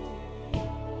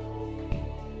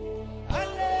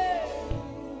 Hallelujah.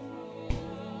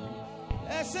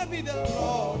 Blessed be the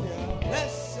Lord. Yeah.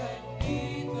 Blessed be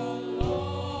the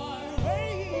Lord who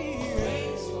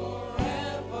reigns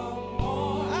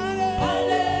forevermore.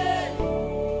 Hallelujah.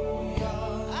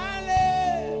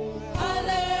 Hallelujah.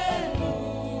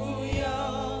 Hallelujah.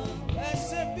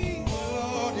 Blessed be the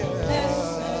Lord. Yeah.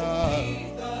 Blessed be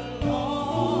the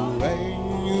Lord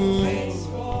who reigns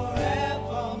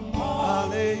forevermore.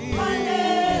 Hallelujah.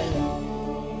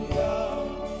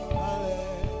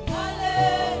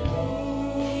 Hallelujah.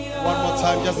 One more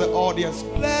time, just the audience.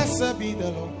 Blessed be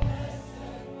the Lord.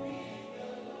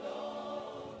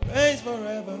 Reigns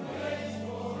forever.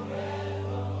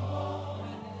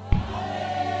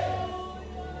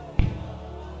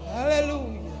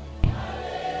 Hallelujah.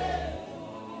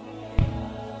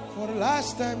 For the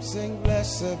last time, sing,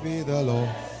 blessed be the Lord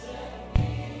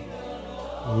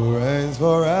who reigns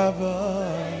forever.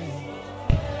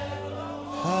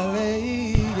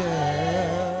 Hallelujah.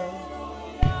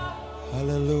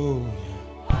 Hallelujah.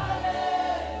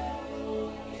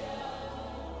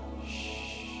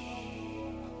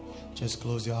 Just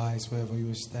close your eyes wherever you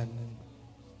are standing.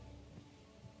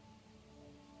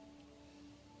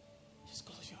 Just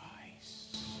close your eyes.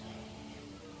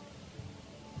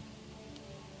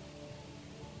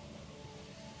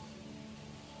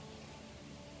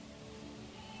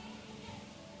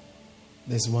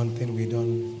 There's one thing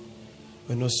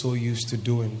we're not so used to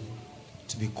doing,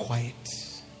 to be quiet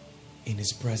in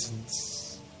His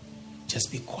presence.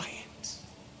 Just be quiet.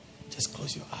 Just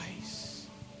close your eyes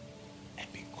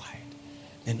and be quiet.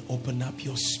 Then open up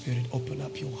your spirit, open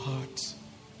up your heart.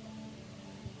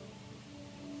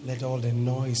 Let all the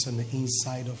noise on the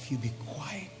inside of you be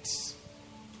quiet.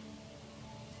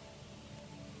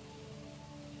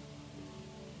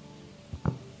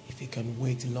 If you can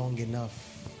wait long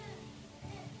enough,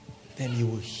 then you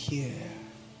will hear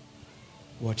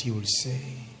what He will say.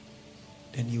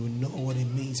 Then you will know what it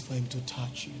means for Him to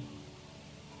touch you.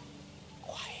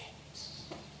 Quiet.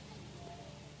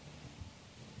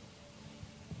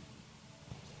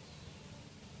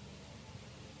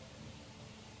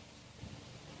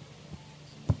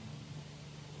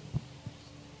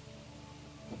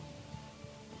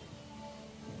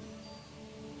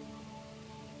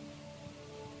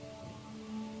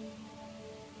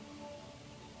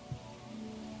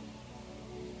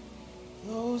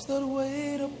 Those that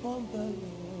wait upon the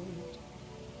Lord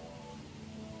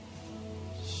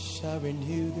shall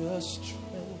renew their strength.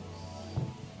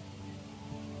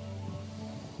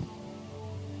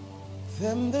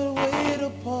 Them that wait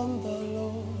upon the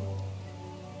Lord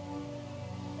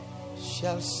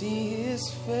shall see His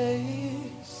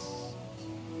face.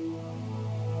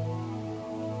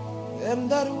 Them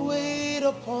that wait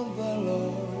upon the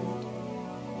Lord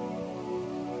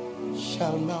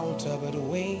shall mount up with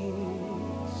wings.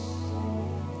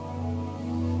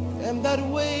 Them that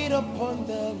wait upon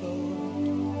the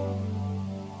Lord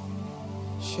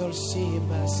shall see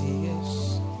Him as He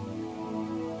is.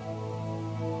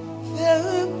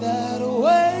 Them that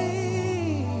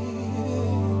wait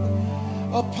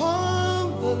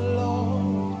upon the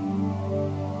Lord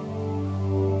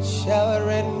shall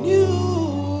renew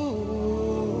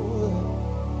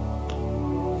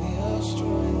their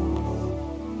strength.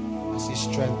 As His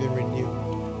strength be renewed.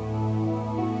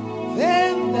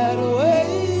 Them that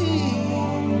wait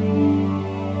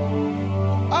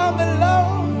on the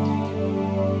Lord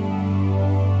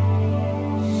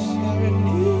shall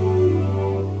renew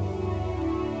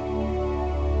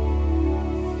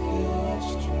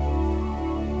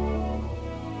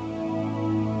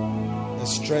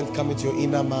There's strength coming to your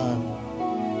inner man.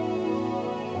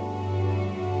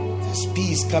 There's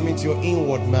peace coming to your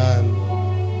inward man.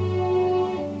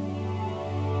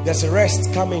 There's a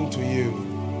rest coming to you.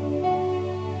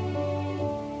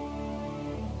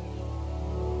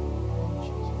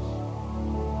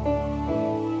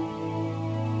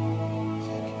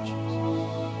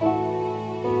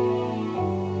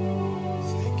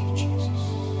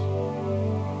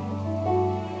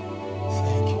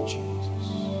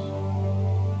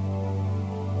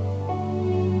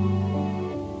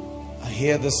 I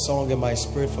hear this song in my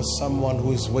spirit for someone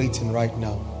who is waiting right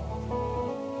now.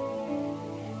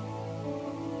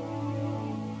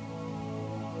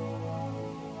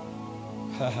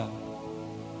 Ha ha.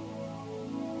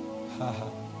 Ha ha.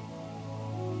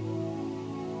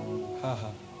 Ha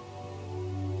ha.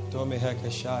 Dome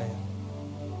Hekashaya.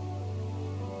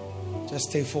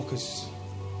 Just stay focused.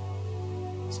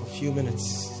 It's a few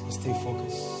minutes. Just stay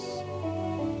focused.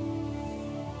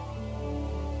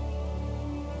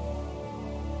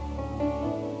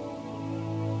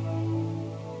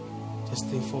 Just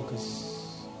stay focused.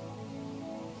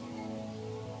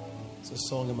 It's a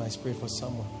song in my spirit for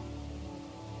someone.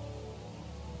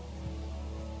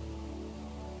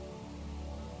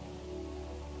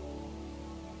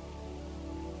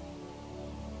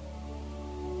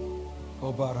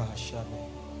 Obara Hashane.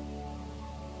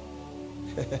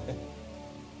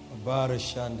 Obara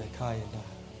Shande Kayada.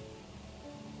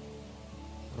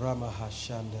 Rama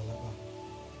Hashande Laba.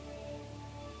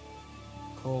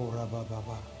 Ko Rabba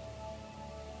Baba.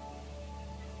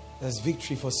 There's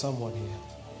victory for someone here.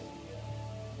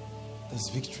 There's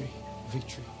victory.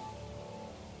 Victory.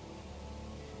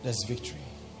 There's victory.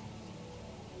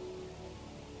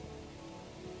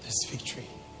 There's victory.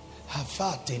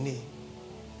 Hafatene.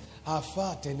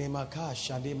 Hafatene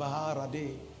makasha de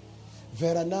maharade.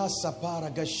 Veranasa para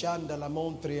gashanda la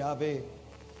montre ave.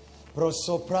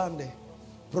 Prosoprande.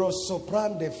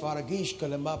 Prosoprande faragishka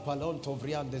le mapalonto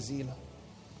vriande zila.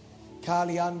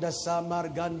 Kalianda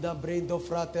samarganda brendo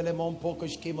fratele mon poco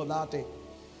schimolate.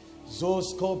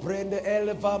 Zosco prende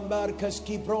elva marcas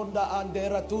chi pronda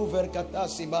andera tu ver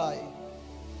catasi mai.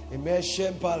 E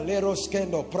meshempa lero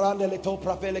skendo prande le to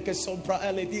pravele che sompra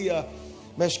ele dia.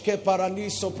 Meshke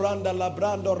paraniso pranda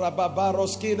labrando rababaro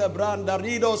skina branda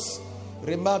ridos.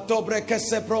 Rimatobre che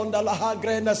se pronda la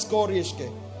hagrena scoriesche.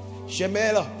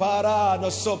 Shemela para no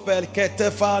so perché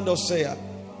te fanno sea.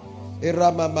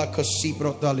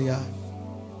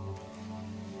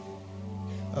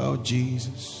 Oh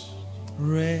Jesus,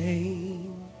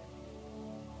 reign,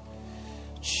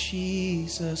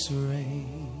 Jesus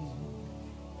reign,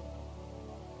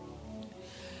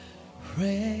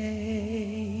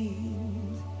 reign,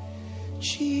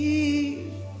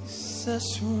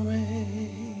 Jesus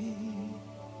reign.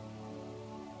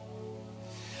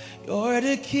 You're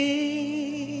the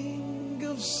King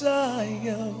of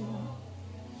Zion.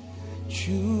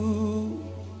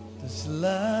 Judas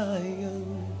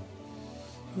Lion,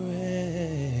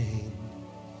 reign,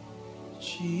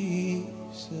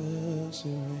 Jesus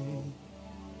reign.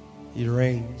 He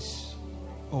reigns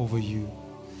over you.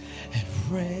 And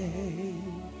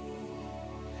reign,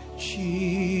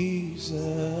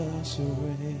 Jesus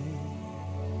reign.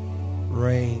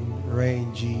 Reign,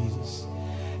 reign, Jesus.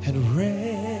 And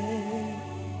reign,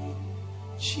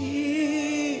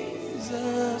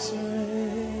 Jesus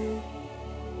reign.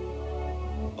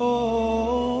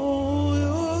 Oh,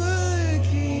 you're the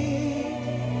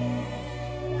King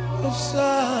of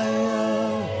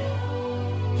Zion,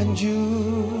 and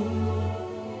you,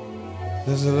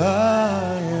 there's a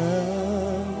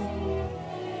Lion.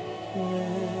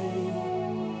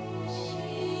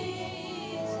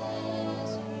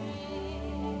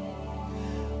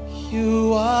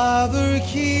 You are the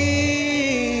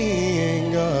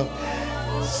King of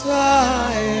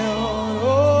Zion,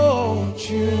 oh,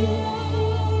 you.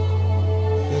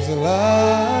 There's a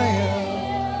Lion,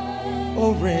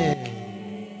 oh, reign,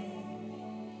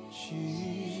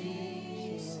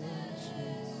 Jesus.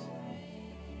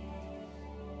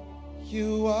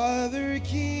 You are the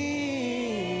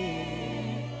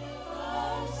King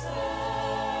of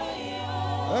Zion,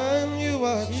 and you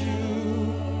are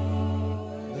true.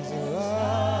 There's a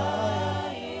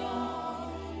Lion,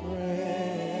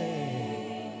 reign,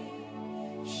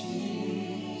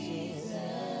 Jesus.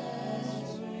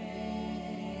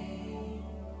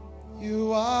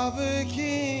 You are the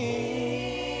King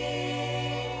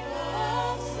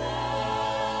of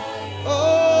Zion.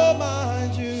 Oh, my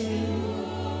Judas,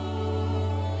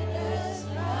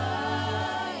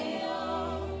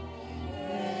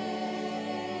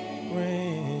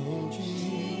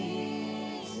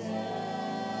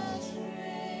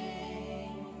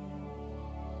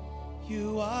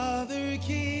 You are the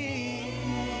King.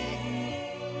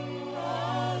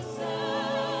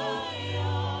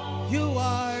 You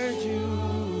are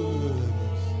Judas.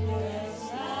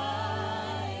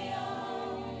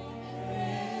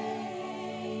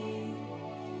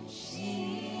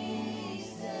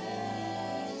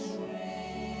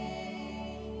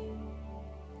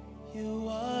 You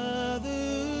are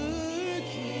the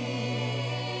King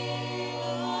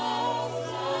of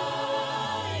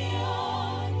Zion.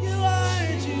 You are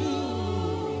Judas.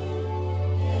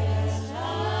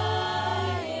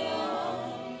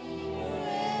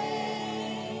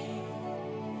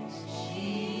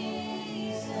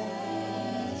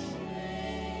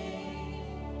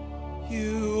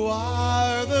 You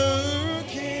are the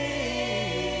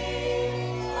King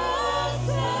of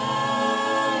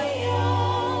Zion,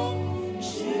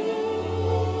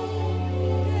 Judas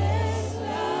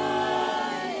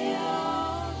Lion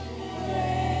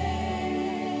reigns,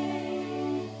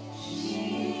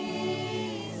 Jesus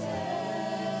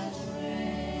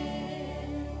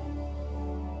reigns.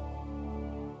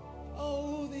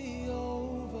 Oh, the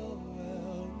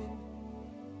overwhelming,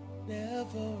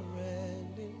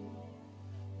 never-ending,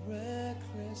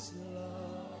 reckless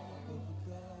love of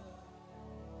God.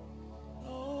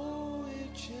 Oh,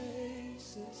 it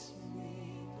chases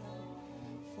me down,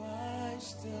 finds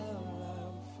till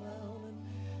I'm found,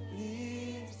 and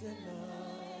leaves the 99.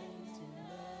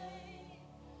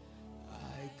 I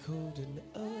couldn't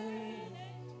earn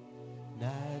it,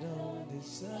 not on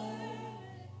this earth.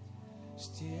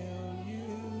 Still, you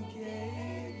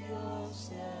gave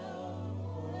yourself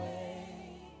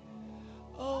away.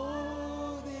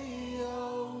 Oh, the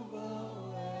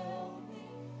overwhelming,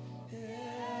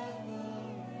 never-ending,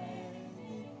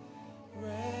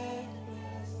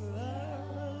 reckless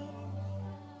love.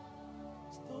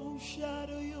 No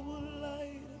shadow you would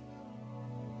light,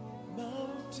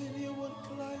 mountain you would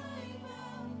climb,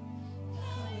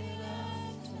 coming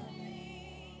after me.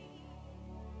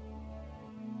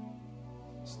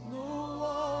 No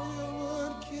wall you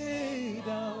would kick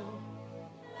down,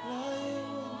 lion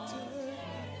would turn,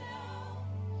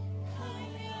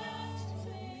 coming after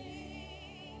me.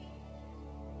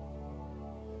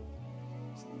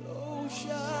 No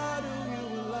shadow you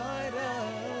would light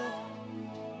up,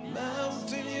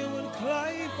 mountain you would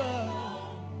climb up,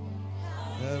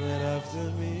 coming after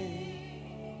me.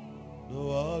 No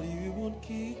wall you would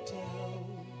kick down.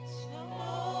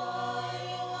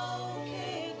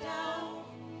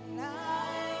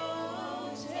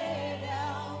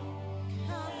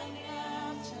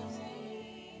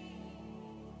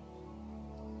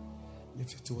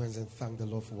 Lift your two hands and thank the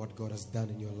Lord for what God has done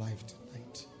in your life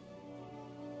tonight.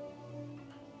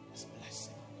 Just bless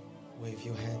Him. Wave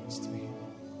your hands to Him.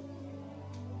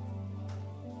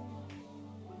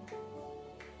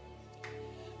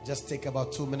 Just take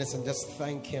about 2 minutes and just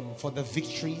thank Him for the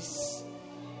victories,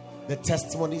 the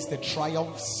testimonies, the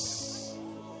triumphs,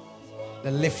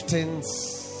 the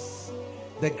liftings,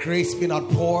 the grace being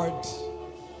outpoured,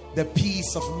 the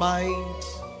peace of mind,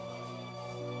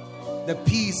 the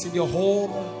peace in your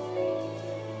home.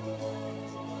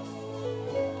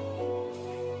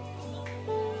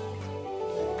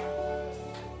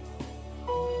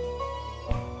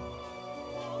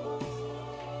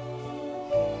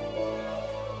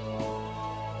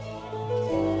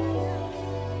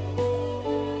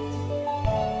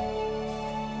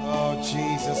 Oh,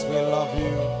 Jesus, we love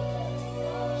you.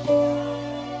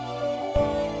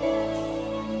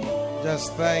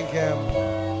 Just thank Him.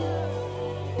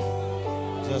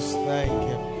 Just thank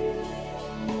Him.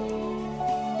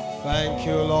 Thank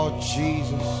you, Lord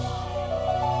Jesus.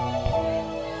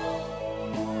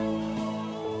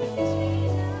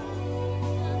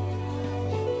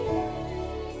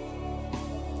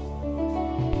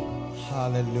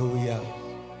 Hallelujah.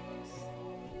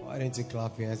 Why don't you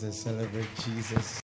clap your hands and celebrate Jesus?